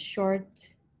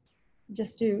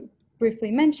to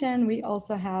briefly mention, we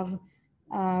also have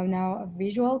now a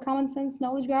visual common sense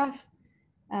knowledge graph.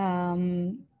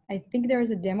 I think there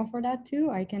is a demo for that too.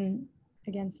 I can,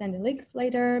 again, send the links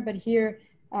later, but here,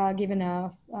 given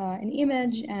an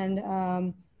image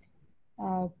and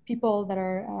people that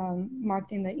are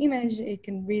marked in the image, it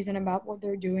can reason about what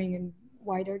they're doing and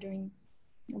why they're doing.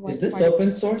 Is this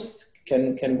open source?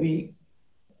 Can we?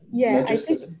 Yeah,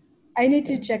 I need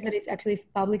to check that it's actually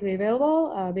publicly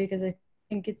available because I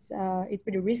think it's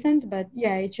pretty recent, but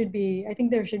yeah, it should be. I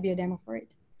think there should be a demo for it.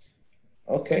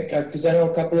 Okay, because I know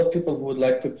a couple of people who would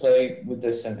like to play with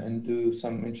this and do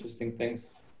some interesting things.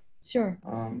 Sure.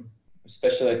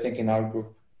 Especially, I think, in our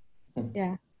group.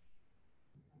 Yeah.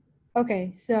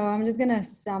 Okay, so I'm just gonna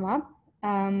sum up.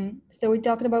 So we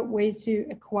talked about ways to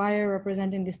acquire,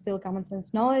 represent, and distill common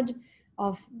sense knowledge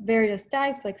of various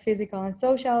types, like physical and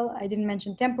social. I didn't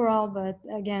mention temporal, but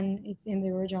again, it's in the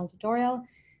original tutorial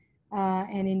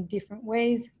and in different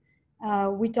ways.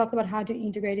 We talked about how to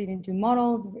integrate it into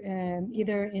models,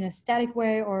 either in a static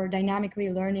way or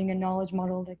dynamically learning a knowledge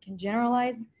model that can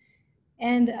generalize.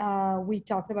 And we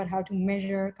talked about how to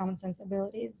measure common sense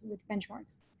abilities with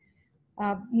benchmarks.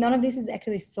 None of this is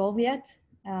actually solved yet.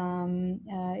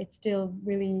 It's still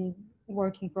really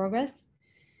work in progress.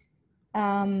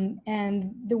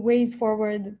 And the ways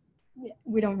forward,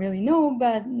 we don't really know,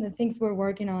 but the things we're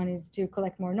working on is to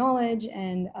collect more knowledge.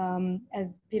 And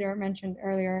as Peter mentioned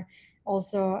earlier,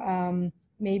 also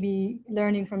maybe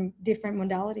learning from different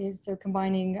modalities, so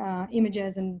combining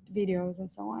images and videos and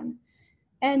so on.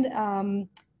 And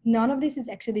none of this is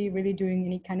actually really doing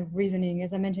any kind of reasoning.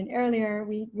 As I mentioned earlier,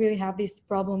 we really have this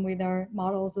problem with our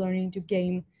models learning to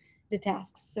game the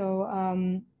tasks. So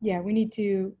yeah, we need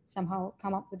to somehow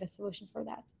come up with a solution for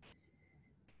that.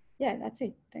 Yeah, that's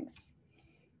it. Thanks.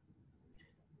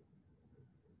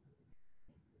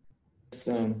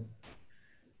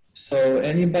 So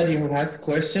anybody who has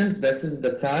questions, this is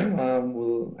the time.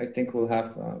 I think we'll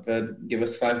have give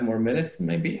us 5 more minutes,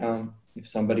 maybe, if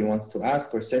somebody wants to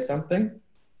ask or say something.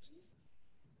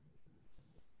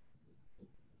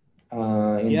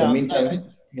 In the meantime,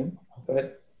 yeah, go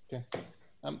ahead. Okay.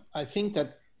 I think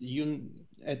that you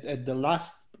at the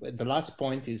last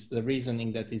point is the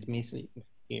reasoning that is missing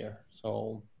here.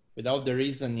 So without the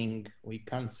reasoning, we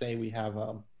can't say we have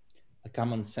a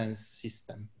common sense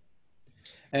system.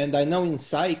 And I know in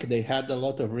psych, they had a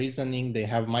lot of reasoning. They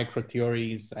have micro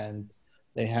theories, and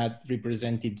they had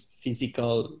represented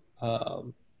physical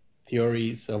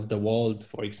theories of the world.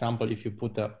 For example, if you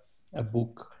put a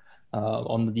book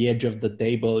on the edge of the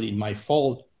table, it might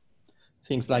fall,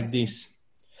 things like this.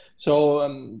 So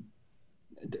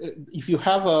if you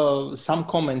have some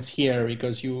comments here,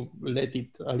 because you let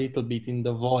it a little bit in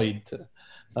the void,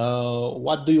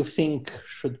 what do you think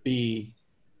should be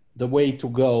the way to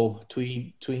go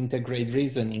to integrate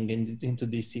reasoning into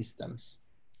these systems?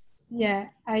 Yeah,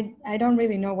 I don't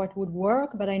really know what would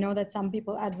work, but I know that some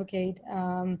people advocate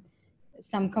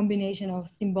some combination of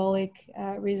symbolic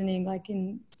reasoning, like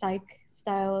in psych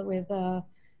style, with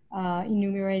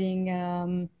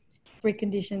enumerating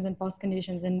preconditions and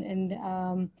postconditions,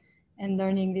 and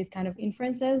learning these kind of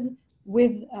inferences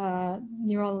with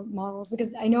neural models. Because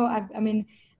I know,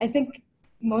 I think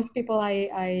most people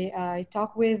I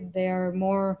talk with, they're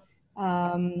more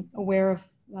aware of,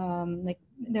 like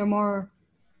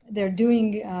they're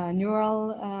doing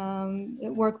neural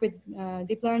work with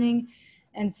deep learning.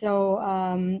 And so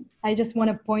I just want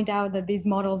to point out that these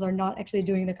models are not actually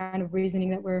doing the kind of reasoning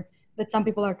that some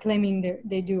people are claiming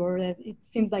they do, or that it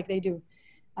seems like they do.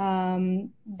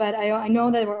 But I know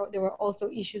that there were also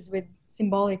issues with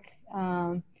symbolic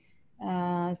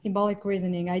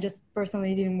reasoning. I just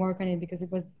personally didn't work on it because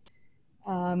it was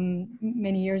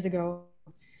many years ago.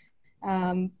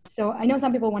 So I know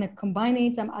some people want to combine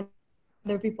it. Some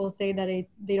other people say that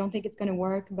they don't think it's going to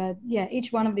work. But yeah,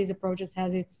 each one of these approaches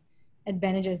has its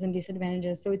advantages and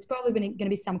disadvantages. So it's probably going to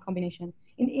be some combination.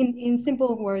 In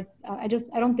simple words, I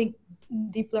don't think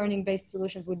deep learning based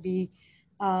solutions would be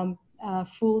a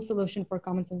full solution for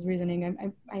common sense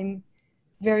reasoning. I'm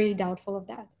very doubtful of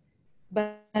that.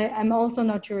 But I'm also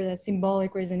not sure that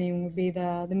symbolic reasoning would be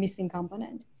the missing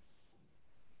component.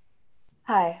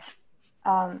 Hi.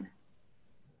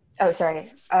 Oh,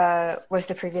 sorry. Was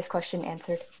the previous question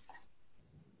answered?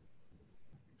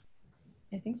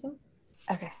 I think so.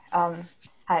 Okay.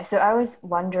 Hi. So I was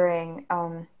wondering,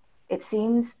 it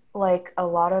seems like a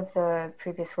lot of the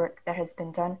previous work that has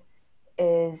been done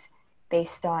is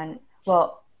based on,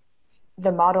 well,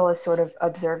 the model is sort of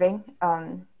observing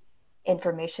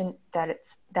information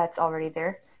that's already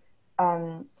there.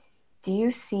 Do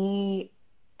you see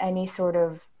any sort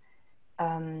of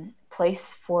place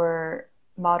for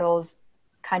models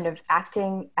kind of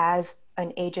acting as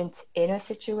an agent in a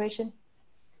situation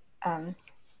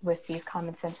with these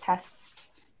common sense tests?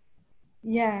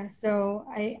 Yeah, so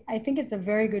I think it's a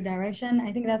very good direction.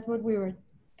 I think that's what we were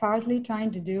partly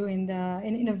trying to do in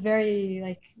a very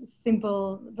very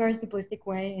simplistic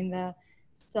way in the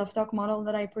self-talk model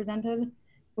that I presented.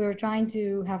 We were trying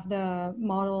to have the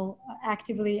model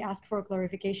actively ask for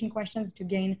clarification questions to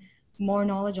gain more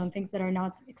knowledge on things that are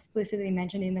not explicitly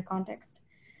mentioned in the context.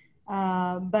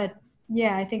 But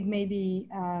yeah, I think maybe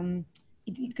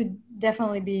it could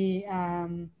definitely be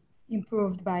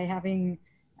improved by having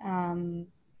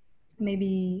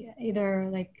maybe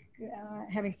either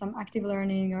having some active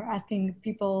learning, or asking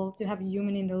people to have a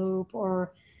human in the loop,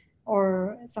 or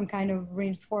some kind of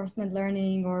reinforcement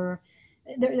learning, or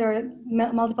there are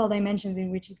multiple dimensions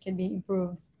in which it can be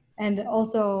improved. And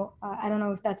also, I don't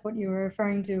know if that's what you were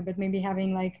referring to, but maybe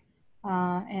having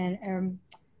an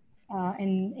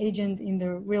agent in the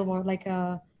real world, like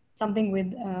something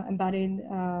with embodied,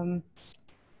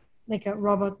 like a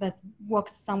robot that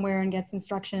walks somewhere and gets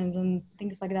instructions and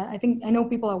things like that. I know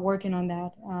people are working on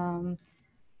that.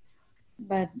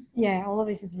 But yeah, all of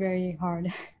this is very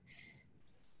hard.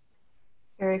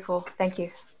 Very cool. Thank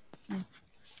you.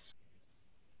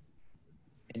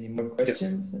 Any more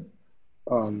questions?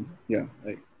 Yeah,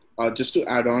 just to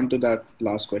add on to that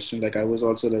last question, like I was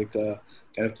also like kind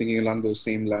of thinking along those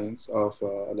same lines of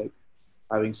like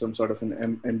having some sort of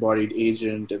an embodied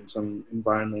agent in some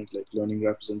environment, like learning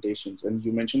representations. And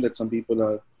you mentioned that some people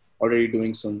are already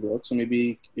doing some work. So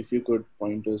maybe if you could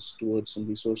point us towards some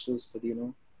resources that you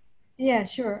know. Yeah,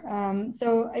 sure.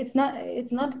 So it's not,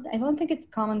 I don't think it's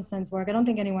Commonsense work. I don't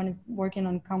think anyone is working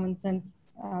on Commonsense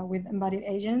with embodied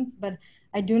agents, but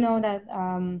I do know that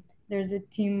there's a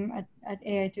team at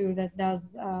AI2 that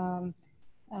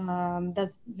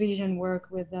does vision work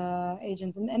with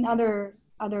agents and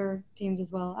other teams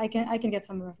as well. I can get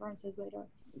some references later.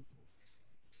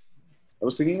 I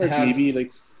was thinking like maybe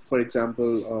like, for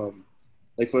example,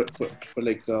 like for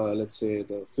like, let's say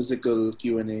the physical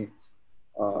Q&A,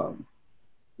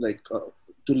 like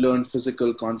to learn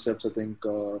physical concepts, I think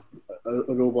a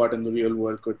robot in the real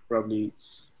world could probably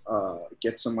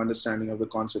get some understanding of the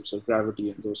concepts of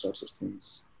gravity and those sorts of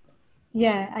things.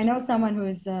 Yeah, I know someone who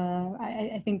is,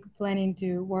 I think, planning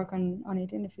to work on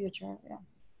it in the future. Yeah.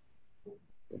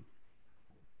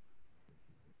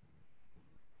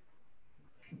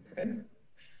 Okay.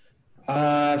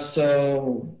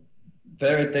 So,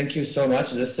 Barry, thank you so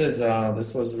much. This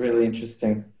was really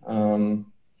interesting.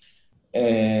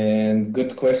 And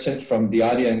good questions from the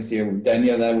audience here.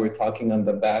 Daniel and I were talking on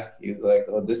the back. He was like,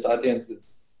 oh, this audience is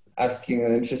asking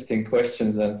interesting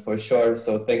questions, and for sure.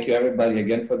 So thank you everybody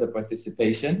again for the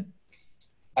participation.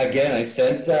 Again, I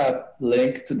sent a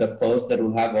link to the post that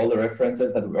will have all the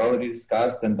references that we already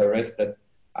discussed and the rest that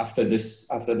after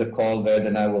the call there,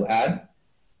 then I will add.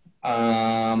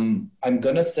 I'm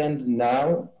gonna send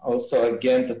now also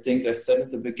again the things I said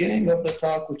at the beginning of the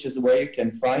talk, which is where you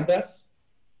can find us.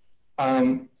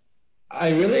 I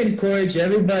really encourage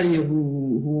everybody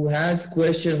who has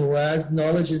questions, who has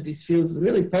knowledge in these fields,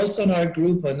 really post on our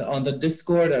group and on the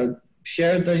Discord, or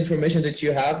share the information that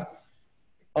you have.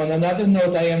 On another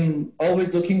note, I am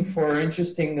always looking for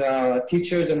interesting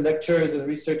teachers and lecturers and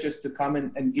researchers to come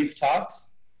and give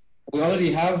talks. We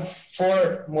already have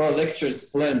 4 more lectures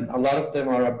planned. A lot of them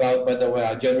are about, by the way,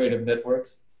 our generative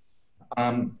networks.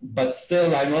 But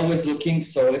still, I'm always looking.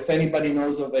 So if anybody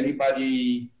knows of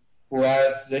anybody who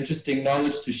has interesting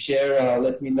knowledge to share,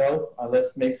 let me know.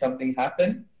 Let's make something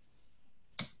happen.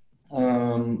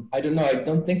 I don't know. I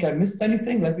don't think I missed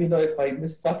anything. Let me know if I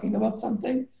missed talking about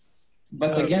something.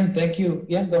 But again, thank you.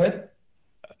 Yeah, go ahead.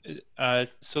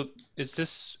 So is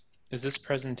this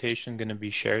presentation going to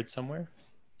be shared somewhere?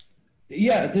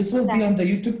 Yeah, this will be on the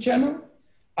YouTube channel.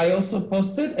 I also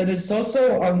posted, and it's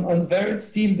also on Verit's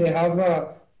team. They have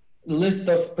a list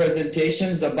of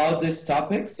presentations about this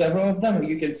topic, several of them.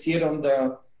 You can see it on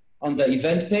the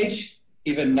event page.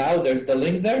 Even now, there's the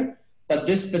link there. But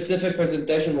this specific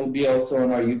presentation will be also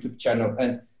on our YouTube channel.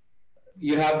 And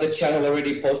you have the channel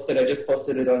already posted. I just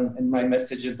posted it in my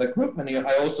message in the group. And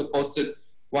I also posted,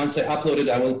 once I upload it,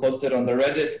 I will post it on the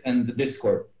Reddit and the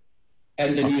Discord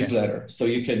and the newsletter. So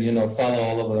you can, follow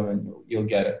all of them and you'll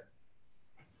get it.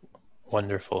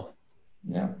 Wonderful.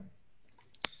 Yeah.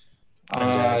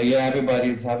 Yeah,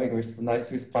 everybody's having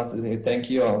nice responses here. Thank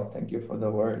you all. Thank you for the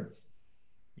words.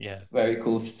 Yeah. Very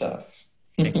cool stuff.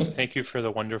 Thank you for the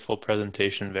wonderful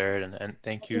presentation, Verit, and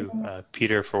thank you,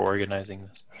 Peter, for organizing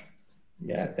this.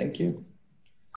 Yeah, thank you.